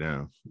three of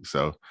them.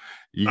 So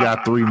you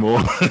got three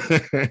more.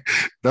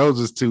 Those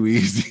is too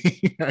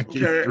easy.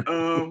 Okay.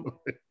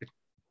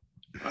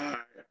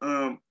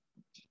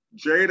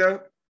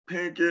 Jada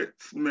Pinkett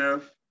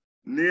Smith,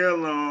 Nia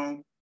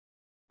Long,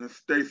 and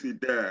Stacey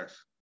Dash.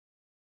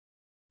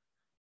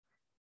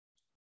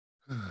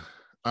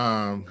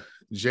 Jada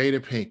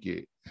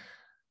Pinkett,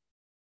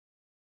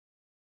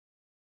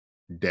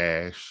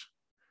 dash,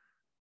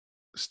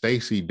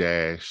 Stacey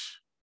dash,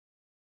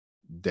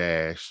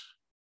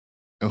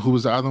 and who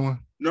was the other one?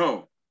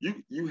 No,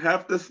 you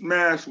have to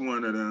smash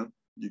one of them.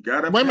 You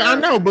gotta. Wait a minute, I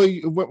know, but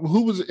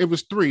who was? It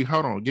was three.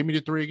 Hold on, give me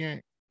the three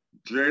again.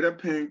 Jada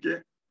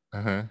Pinkett,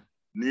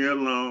 Nia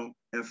Long,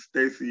 and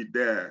Stacey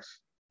Dash.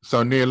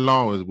 So Nia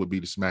Long would be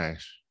the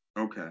smash.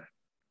 Okay.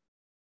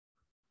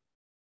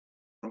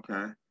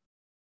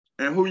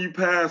 And who you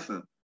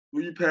passing?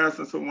 Who you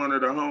passing to one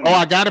of the homies? Oh,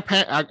 I gotta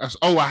pass.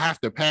 I have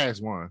to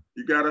pass one.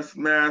 You gotta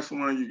smash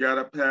one. You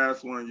gotta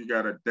pass one. You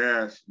gotta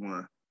dash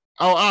one.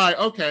 Oh, all right.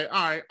 Okay.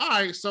 All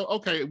right. So,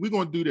 okay, we're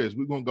gonna do this.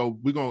 I'm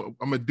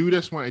gonna do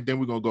this one, and then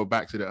we're gonna go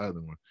back to the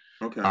other one.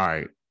 Okay. All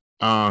right.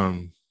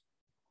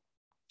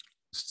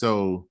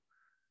 So,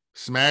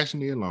 smash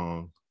Nia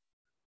Long.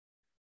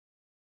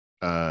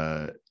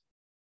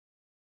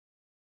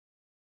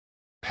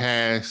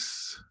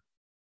 Pass.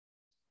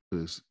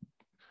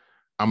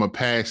 I'm gonna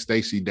pass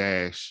Stacey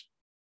Dash,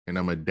 and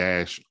I'm gonna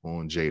dash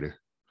on Jada.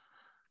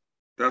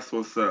 That's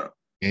what's up.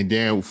 And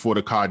then for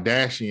the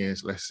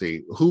Kardashians, let's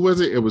see, who was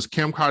it? It was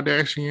Kim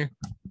Kardashian,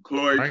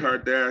 Khloe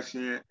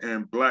Kardashian,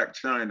 and Blac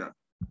Chyna.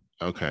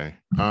 Okay.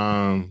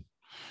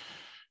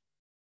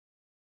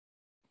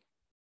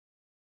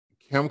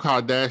 Kim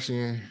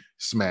Kardashian,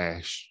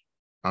 smash.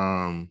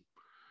 Khloe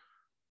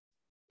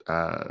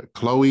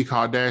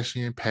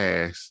Kardashian,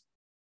 pass,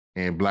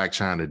 and Blac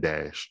Chyna,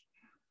 dash.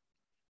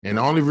 And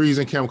the only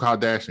reason Kim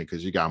Kardashian,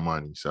 because you got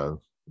money,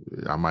 so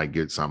I might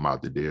get something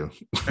out the deal.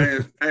 hey,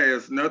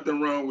 it's nothing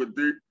wrong with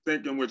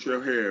thinking with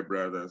your head,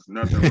 brother. There's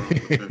nothing wrong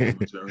with thinking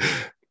with your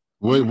head.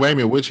 Wait a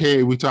minute, which head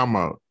are we talking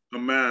about? A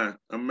man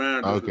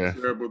is a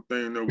terrible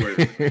thing to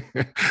wait.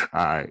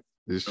 All right,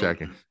 just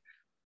checking.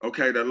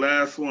 Okay, the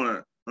last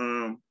one.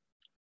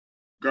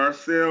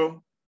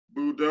 Garcelle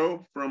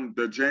Boudreaux from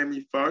the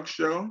Jamie Foxx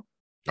Show.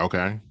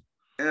 Okay.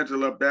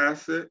 Angela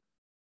Bassett.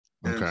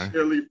 And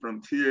Chili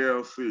from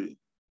TLC.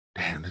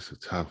 Damn, this is a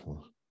tough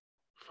one.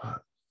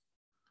 Fuck.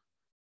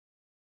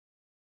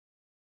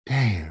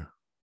 Damn.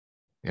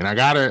 And I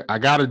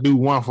gotta do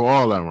one for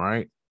all of them,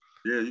 right?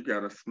 Yeah, you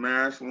gotta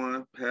smash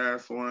one,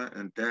 pass one,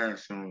 and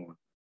dash on one.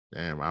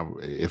 Damn,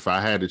 if I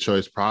had the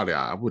choice, probably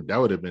that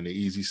would have been an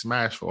easy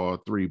smash for all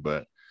three,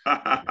 but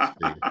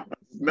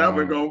it's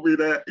never gonna be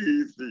that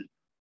easy.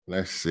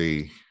 Let's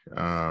see.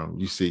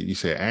 You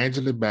said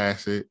Angela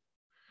Bassett.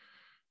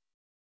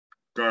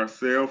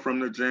 Garcelle from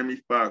the Jamie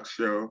Foxx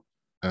Show.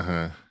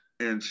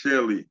 And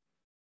Chili.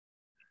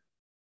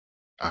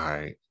 All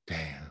right.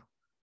 Damn.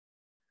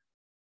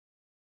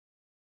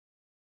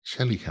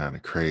 Chili kind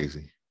of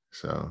crazy.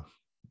 So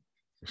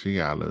she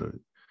got a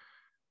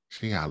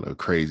little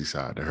crazy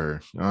side to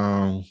her.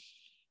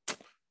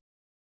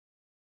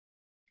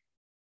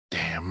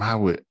 Damn, I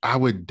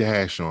would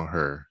dash on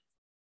her.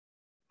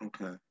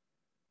 Okay.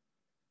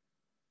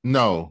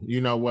 No,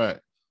 you know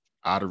what?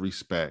 Out of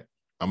respect,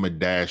 I'm gonna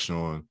dash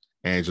on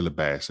Angela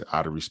Bassett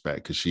out of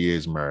respect because she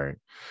is married.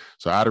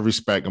 So out of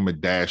respect, I'm gonna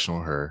dash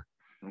on her.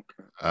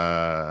 Okay.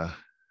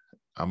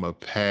 I'm gonna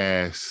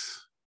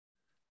pass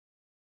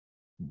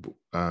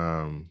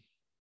the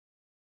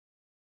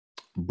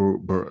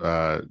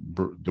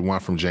one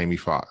from Jamie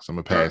Foxx. I'm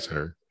gonna pass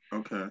her.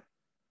 Okay.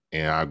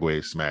 And I'll go ahead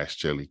and smash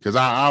Chili because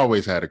I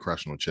always had a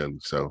crush on Chili.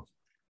 So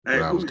hey,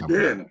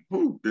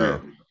 who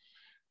did?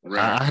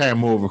 I had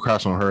more of a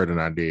crush on her than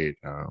I did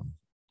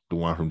the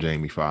one from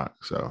Jamie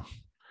Foxx. So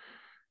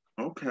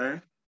okay,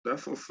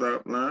 that's what's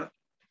up, man.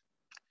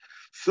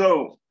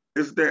 So,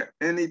 is there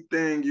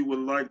anything you would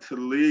like to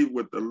leave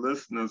with the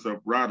listeners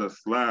of Rada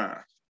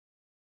Live?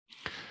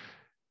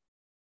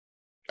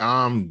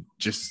 I'm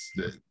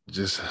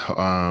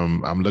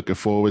looking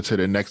forward to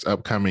the next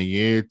upcoming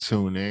year.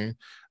 Tune in.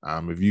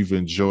 If you've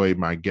enjoyed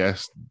my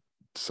guests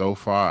so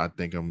far, I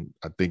think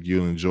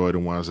you'll enjoy the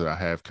ones that I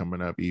have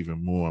coming up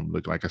even more.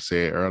 Like I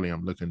said earlier,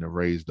 I'm looking to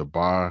raise the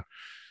bar,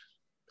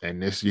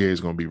 and this year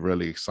is going to be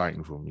really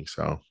exciting for me.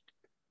 So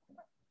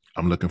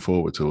I'm looking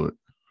forward to it.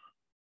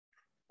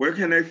 Where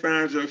can they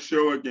find your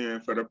show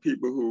again for the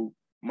people who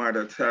might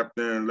have tapped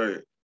in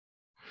late?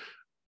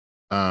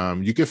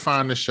 You can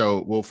find the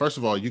show. Well, first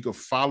of all, you can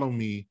follow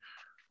me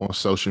on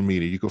social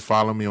media. You can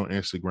follow me on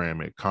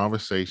Instagram at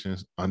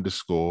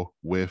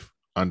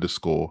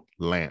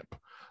conversations_with_lamp.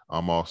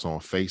 I'm also on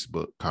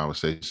Facebook,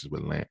 Conversations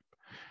with Lamp.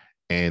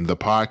 And the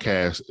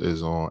podcast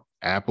is on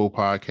Apple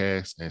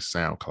Podcasts and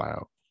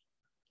SoundCloud.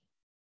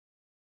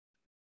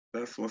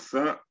 That's what's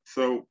up.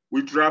 So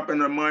we dropping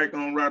the mic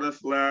on Rada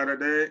Slide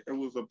today. It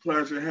was a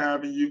pleasure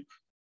having you,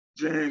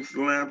 James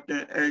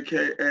Lampkin,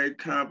 a.k.a.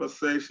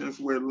 Conversations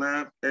with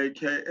Lamp,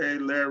 a.k.a.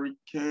 Larry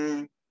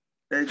King,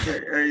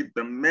 a.k.a.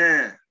 The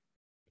Man.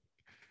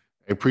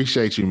 I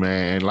appreciate you,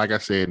 man. And like I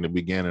said in the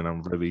beginning,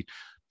 I'm really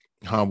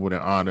humbled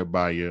and honored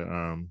by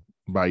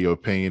your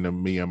opinion of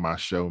me and my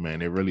show,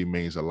 man. It really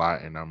means a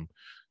lot, and I'm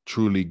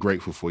truly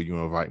grateful for you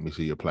inviting me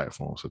to your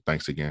platform. So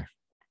thanks again.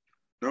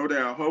 No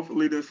doubt.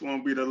 Hopefully this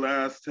won't be the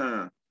last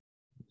time.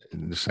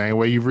 In the same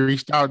way you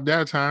reached out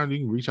that time, you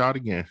can reach out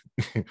again.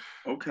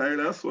 Okay,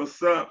 that's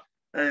what's up.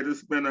 Hey, this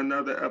has been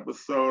another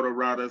episode of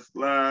Rada's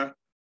Live.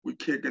 We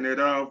kicking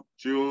it off.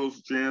 Jewels,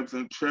 Gems,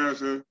 and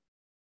Treasure.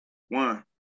 1.